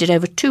conceded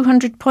over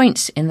 200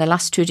 points in the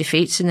last 2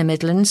 defeats in the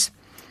Midlands,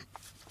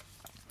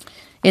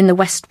 in the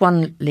West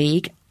 1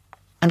 League,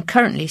 and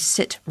currently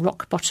sit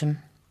rock bottom.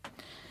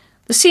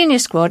 The senior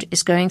squad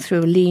is going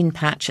through a lean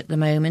patch at the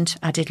moment,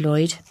 added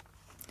Lloyd.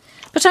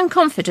 But I'm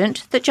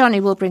confident that Johnny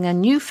will bring a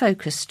new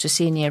focus to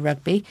senior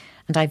rugby,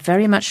 and I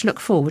very much look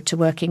forward to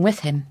working with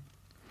him.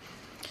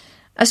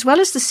 As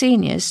well as the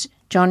seniors,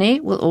 Johnny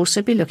will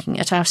also be looking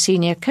at our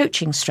senior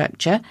coaching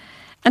structure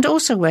and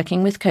also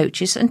working with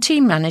coaches and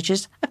team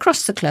managers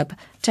across the club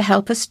to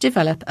help us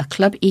develop a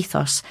club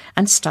ethos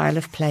and style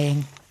of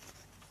playing.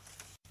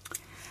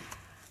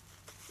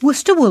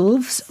 Worcester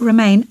Wolves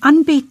remain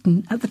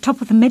unbeaten at the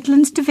top of the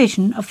Midlands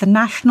division of the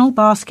National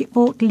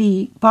Basketball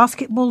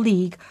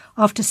League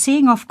after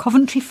seeing off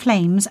Coventry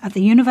Flames at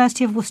the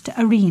University of Worcester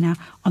Arena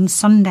on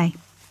Sunday.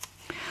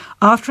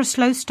 After a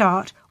slow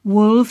start,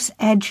 Wolves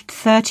edged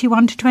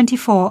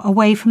 31-24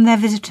 away from their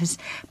visitors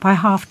by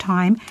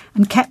half-time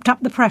and kept up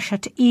the pressure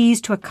to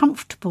ease to a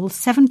comfortable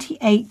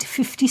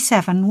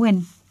 78-57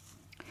 win.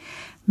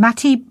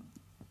 Matty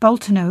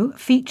Boltono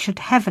featured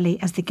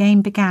heavily as the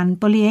game began,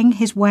 bullying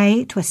his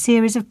way to a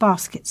series of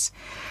baskets.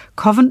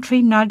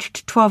 Coventry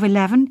nudged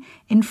 12-11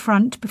 in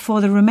front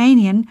before the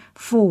Romanian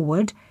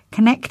forward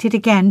connected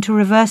again to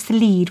reverse the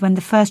lead when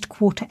the first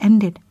quarter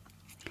ended.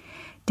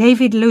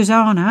 David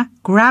Lozana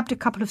grabbed a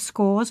couple of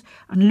scores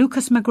and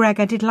Lucas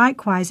McGregor did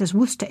likewise as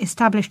Worcester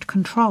established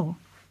control.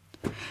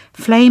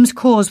 Flames'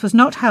 cause was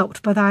not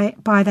helped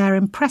by their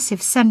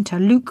impressive centre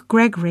Luke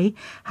Gregory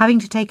having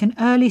to take an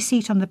early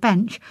seat on the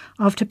bench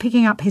after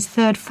picking up his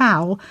 3rd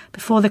foul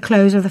before the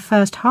close of the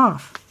first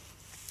half.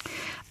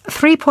 A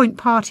 3-point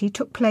party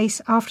took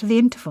place after the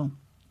interval.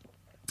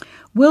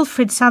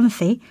 Wilfred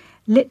Santhi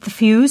lit the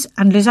fuse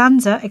and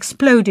Luzanza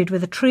exploded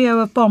with a trio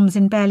of bombs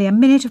in barely a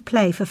minute of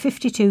play for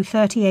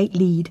 52-38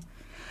 lead.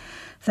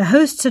 The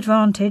hosts'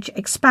 advantage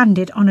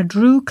expanded on a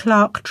Drew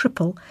Clark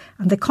triple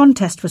and the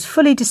contest was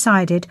fully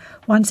decided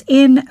once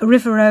Ian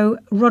Rivero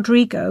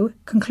Rodrigo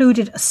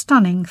concluded a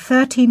stunning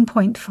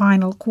 13-point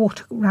final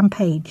quarter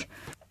rampage.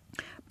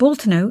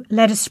 Boltono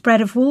led a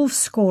spread of Wolves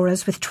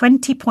scorers with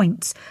 20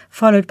 points,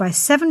 followed by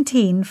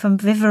 17 from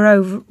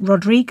Vivero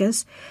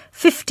Rodriguez,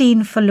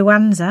 15 for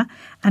Luanza,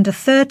 and a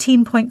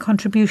 13-point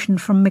contribution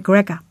from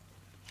McGregor.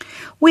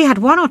 We had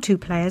 1 or 2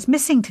 players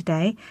missing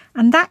today,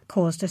 and that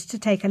caused us to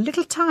take a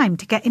little time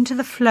to get into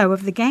the flow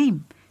of the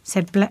game,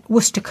 said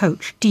Worcester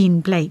coach Dean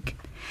Blake.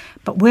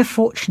 But we're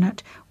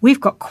fortunate.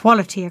 We've got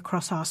quality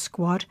across our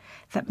squad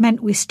that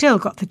meant we still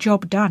got the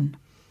job done.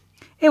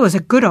 It was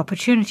a good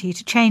opportunity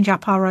to change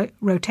up our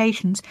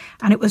rotations,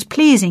 and it was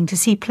pleasing to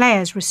see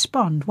players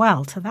respond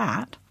well to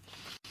that.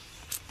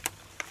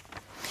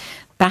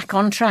 Back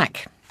on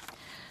track.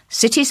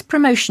 City's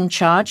promotion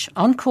charge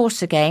on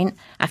course again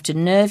after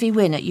nervy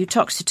win at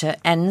Uttoxeter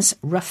ends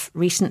rough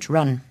recent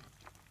run.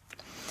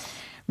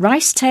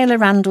 Rice Taylor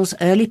Randall's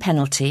early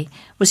penalty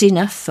was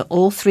enough for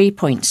all 3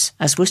 points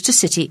as Worcester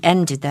City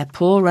ended their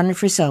poor run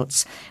of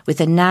results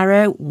with a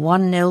narrow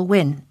 1-0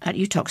 win at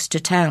Uttoxeter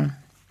Town.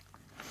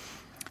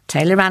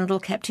 Taylor Randall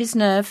kept his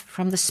nerve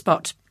from the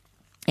spot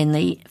in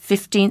the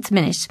 15th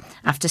minute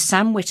after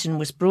Sam Whitten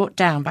was brought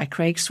down by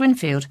Craig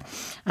Swinfield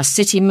as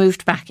City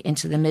moved back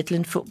into the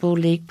Midland Football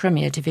League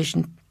Premier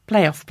Division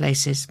playoff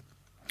places.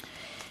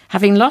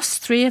 Having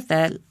lost 3 of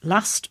their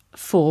last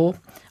 4,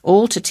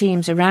 all to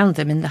teams around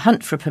them in the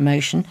hunt for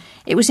promotion,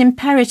 it was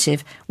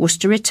imperative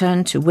Worcester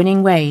returned to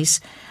winning ways,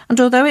 and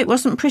although it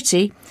wasn't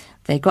pretty,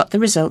 they got the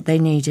result they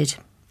needed.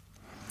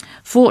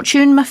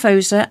 Fortune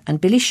Mafosa and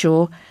Billy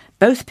Shaw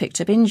both picked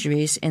up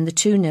injuries in the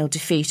 2-0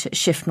 defeat at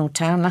Shifnal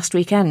Town last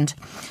weekend,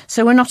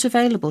 so were not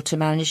available to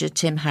manager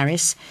Tim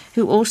Harris,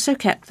 who also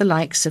kept the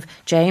likes of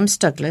James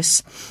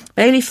Douglas,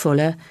 Bailey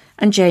Fuller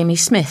and Jamie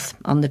Smith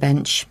on the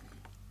bench.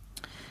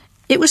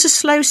 It was a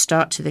slow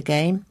start to the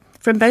game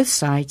from both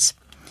sides,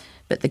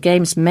 but the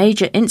game's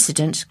major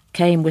incident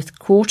came with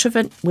quarter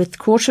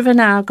of an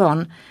hour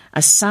gone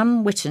as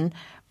Sam Whitten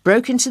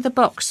broke into the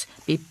box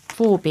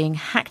before being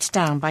hacked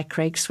down by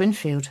Craig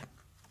Swinfield.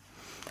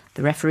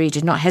 The referee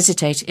did not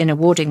hesitate in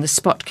awarding the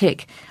spot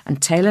kick,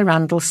 and Taylor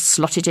Randall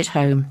slotted it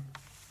home.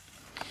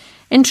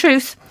 In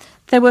truth,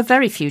 there were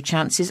very few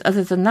chances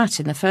other than that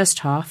in the first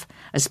half,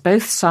 as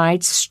both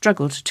sides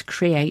struggled to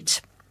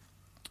create.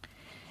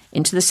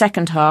 Into the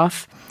second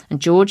half, and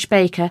George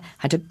Baker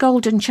had a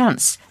golden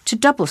chance to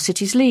double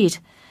City's lead,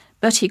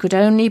 but he could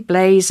only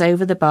blaze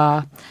over the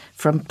bar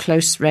from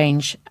close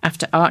range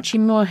after Archie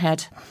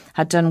Moorhead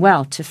had done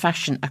well to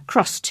fashion a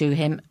cross to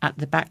him at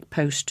the back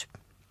post.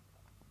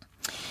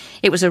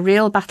 It was a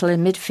real battle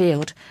in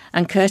midfield,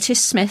 and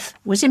Curtis Smith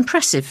was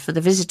impressive for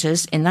the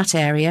visitors in that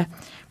area,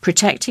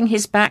 protecting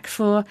his back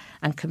four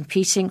and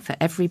competing for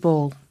every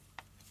ball.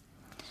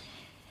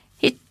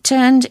 It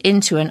turned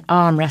into an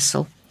arm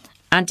wrestle,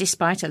 and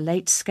despite a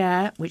late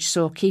scare which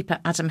saw keeper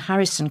Adam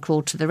Harrison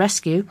called to the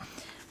rescue,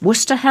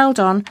 Worcester held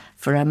on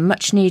for a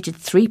much-needed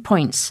 3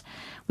 points,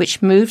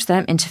 which moved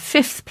them into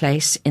 5th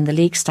place in the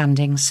league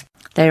standings.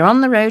 They are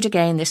on the road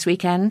again this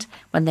weekend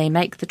when they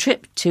make the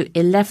trip to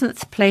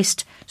 11th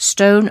placed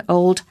Stone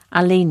Old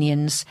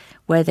Alenians,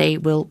 where they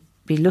will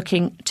be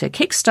looking to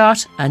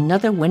kickstart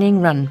another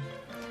winning run.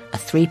 A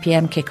 3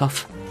 p.m.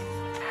 kickoff.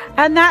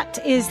 And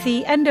that is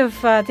the end of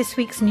this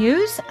week's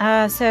news.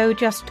 So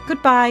just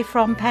goodbye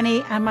from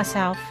Penny and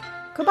myself.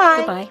 Goodbye.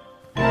 Goodbye.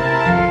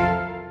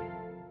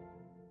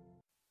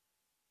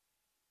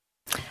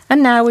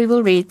 And now we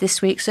will read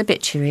this week's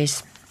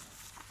obituaries.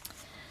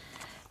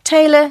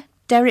 Taylor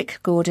Derek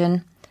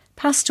Gordon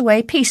passed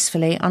away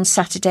peacefully on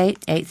Saturday,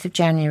 8th of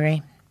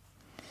January.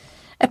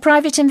 A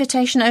private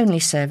invitation-only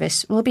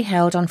service will be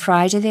held on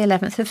Friday the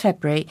 11th of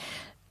February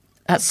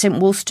at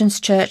St Wolstan's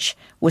Church,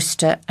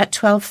 Worcester at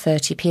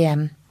 12:30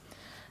 p.m,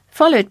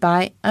 followed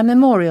by a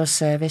memorial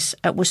service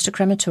at Worcester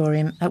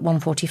Crematorium at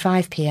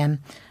 1:45 p.m.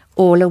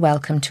 All are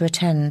welcome to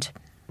attend.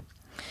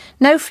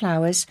 No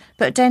flowers,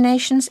 but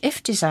donations,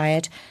 if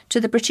desired, to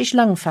the British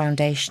Lung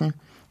Foundation,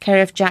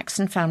 care of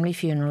Jackson Family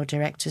Funeral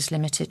Directors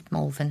Limited,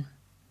 Malvern.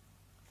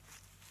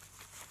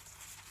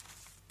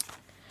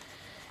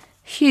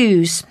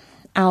 Hughes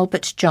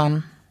Albert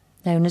John,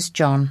 known as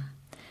John,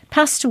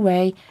 passed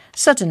away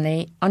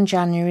suddenly on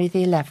January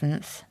the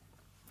 11th.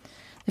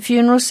 The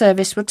funeral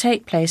service will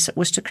take place at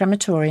Worcester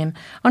Crematorium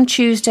on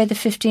Tuesday the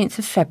 15th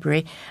of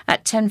February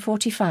at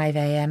 10:45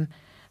 a.m,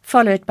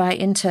 followed by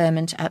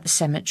interment at the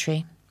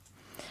cemetery.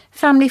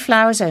 Family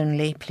flowers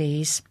only,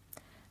 please.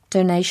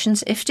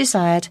 Donations, if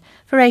desired,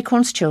 for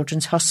Acorns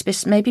Children's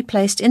Hospice may be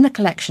placed in the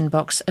collection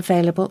box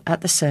available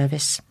at the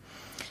service.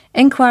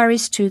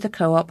 Enquiries to the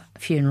Co-op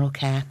Funeral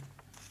Care.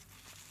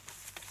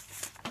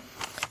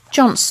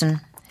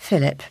 Johnson,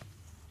 Philip.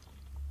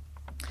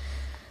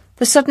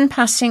 The sudden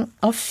passing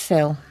of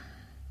Phil.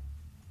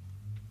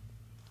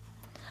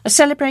 A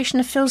celebration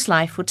of Phil's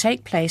life will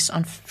take place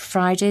on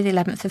Friday the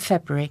 11th of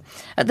February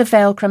at the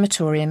Vale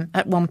Crematorium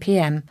at 1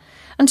 p.m,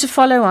 and to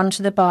follow on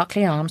to the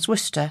Berkeley Arms,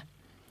 Worcester.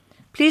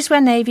 Please wear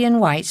navy and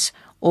white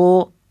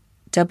or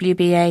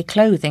WBA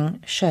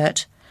clothing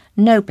shirt,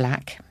 no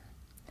black.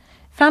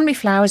 Family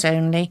flowers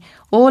only.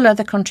 All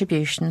other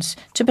contributions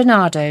to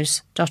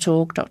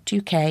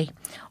bernardos.org.uk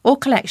or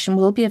collection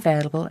will be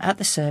available at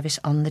the service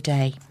on the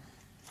day.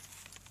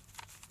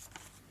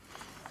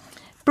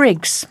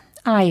 Briggs,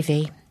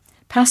 Ivy,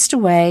 passed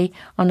away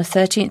on the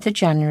 13th of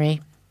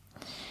January.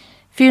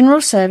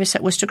 Funeral service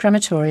at Worcester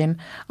Crematorium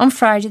on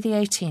Friday the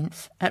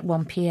 18th at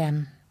 1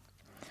 p.m.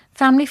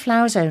 Family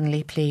flowers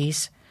only,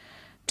 please.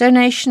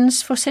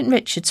 Donations for St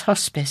Richard's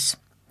Hospice.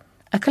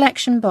 A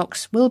collection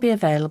box will be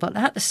available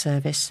at the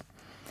service.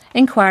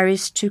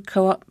 Enquiries to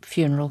Co-op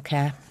Funeral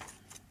Care.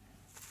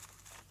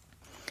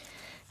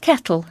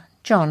 Kettle,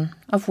 John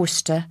of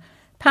Worcester,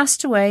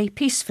 passed away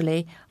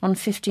peacefully on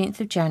 15th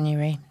of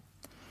January.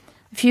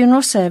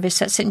 Funeral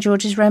service at St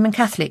George's Roman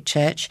Catholic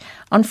Church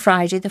on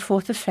Friday the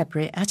 4th of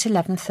February at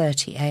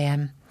 11:30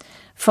 a.m,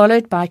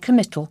 followed by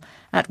committal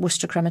at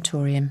Worcester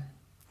Crematorium.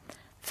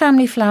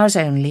 Family flowers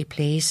only,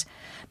 please,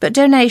 but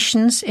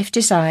donations, if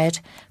desired,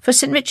 for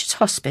St Richard's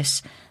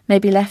Hospice may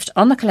be left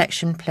on the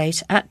collection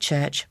plate at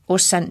church or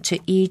sent to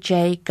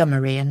E.J.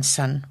 Gummery and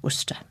Son,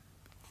 Worcester.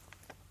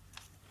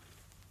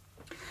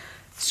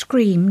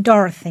 Scream,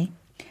 Dorothy,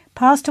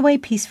 passed away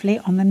peacefully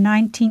on the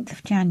 19th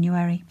of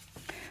January.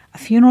 A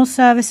funeral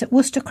service at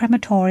Worcester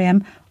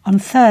Crematorium on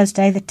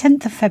Thursday the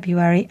 10th of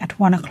February at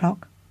 1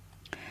 o'clock.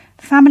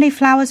 Family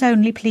flowers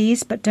only,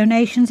 please, but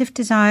donations, if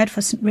desired,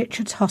 for St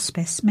Richard's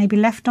Hospice may be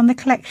left on the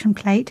collection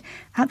plate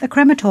at the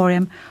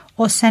crematorium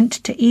or sent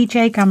to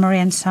E.J. Gummery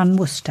and Son,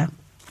 Worcester.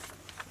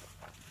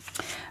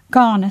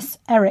 Garnus,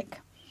 Eric,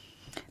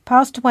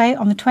 passed away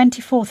on the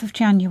 24th of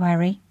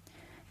January.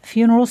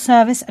 Funeral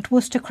service at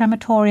Worcester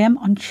Crematorium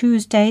on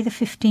Tuesday the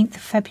 15th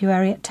of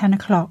February at 10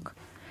 o'clock.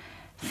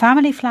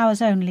 Family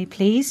flowers only,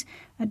 please.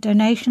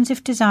 Donations,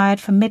 if desired,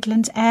 for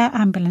Midlands Air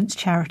Ambulance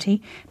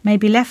Charity may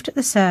be left at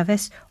the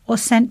service or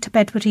sent to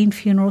Bedwardine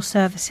Funeral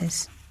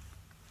Services.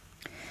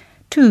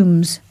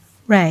 Tombs,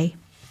 Ray,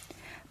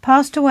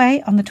 passed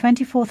away on the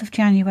 24th of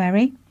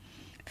January.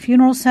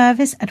 Funeral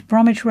service at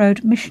Bromwich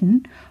Road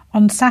Mission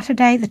on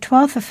Saturday the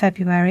 12th of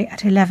February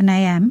at 11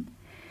 a.m.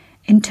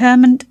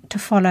 Interment to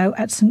follow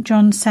at St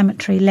John's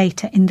Cemetery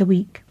later in the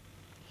week.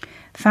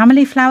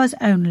 Family flowers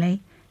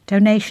only.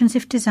 Donations,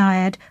 if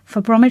desired,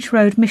 for Bromwich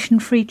Road Mission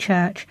Free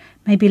Church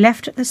may be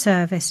left at the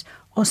service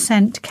or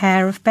sent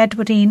care of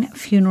Bedwardine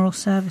Funeral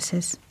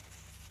Services.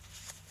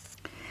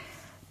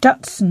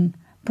 Dutson,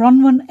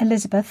 Bronwyn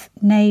Elizabeth,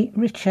 née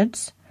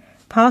Richards,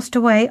 passed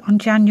away on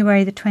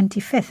January the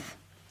 25th.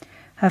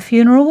 Her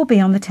funeral will be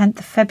on the 10th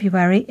of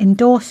February in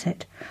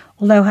Dorset,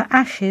 although her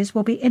ashes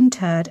will be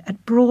interred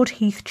at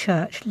Broadheath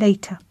Church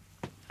later.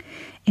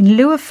 In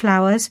lieu of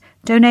flowers,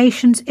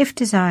 donations, if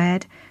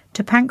desired,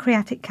 to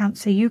Pancreatic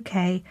Cancer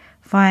UK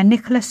via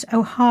Nicholas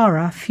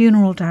O'Hara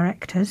Funeral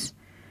Directors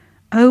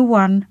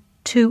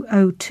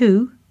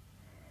 01202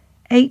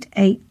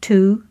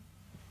 882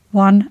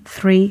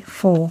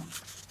 134.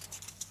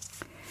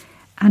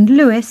 And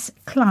Lewis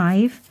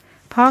Clive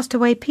passed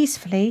away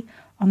peacefully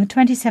on the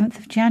 27th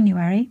of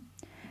January.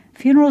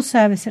 Funeral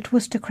service at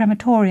Worcester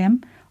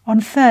Crematorium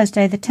on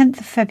Thursday the 10th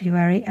of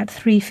February at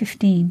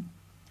 3:15.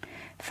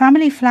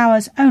 Family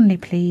flowers only,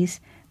 please,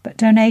 but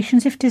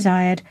donations, if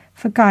desired,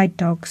 for guide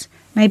dogs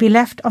may be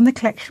left on the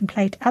collection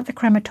plate at the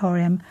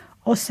crematorium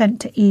or sent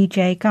to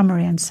E.J.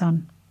 Gummery and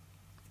Son.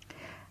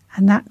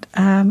 And that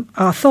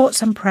our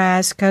thoughts and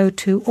prayers go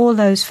to all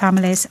those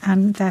families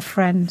and their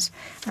friends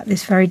at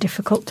this very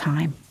difficult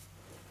time.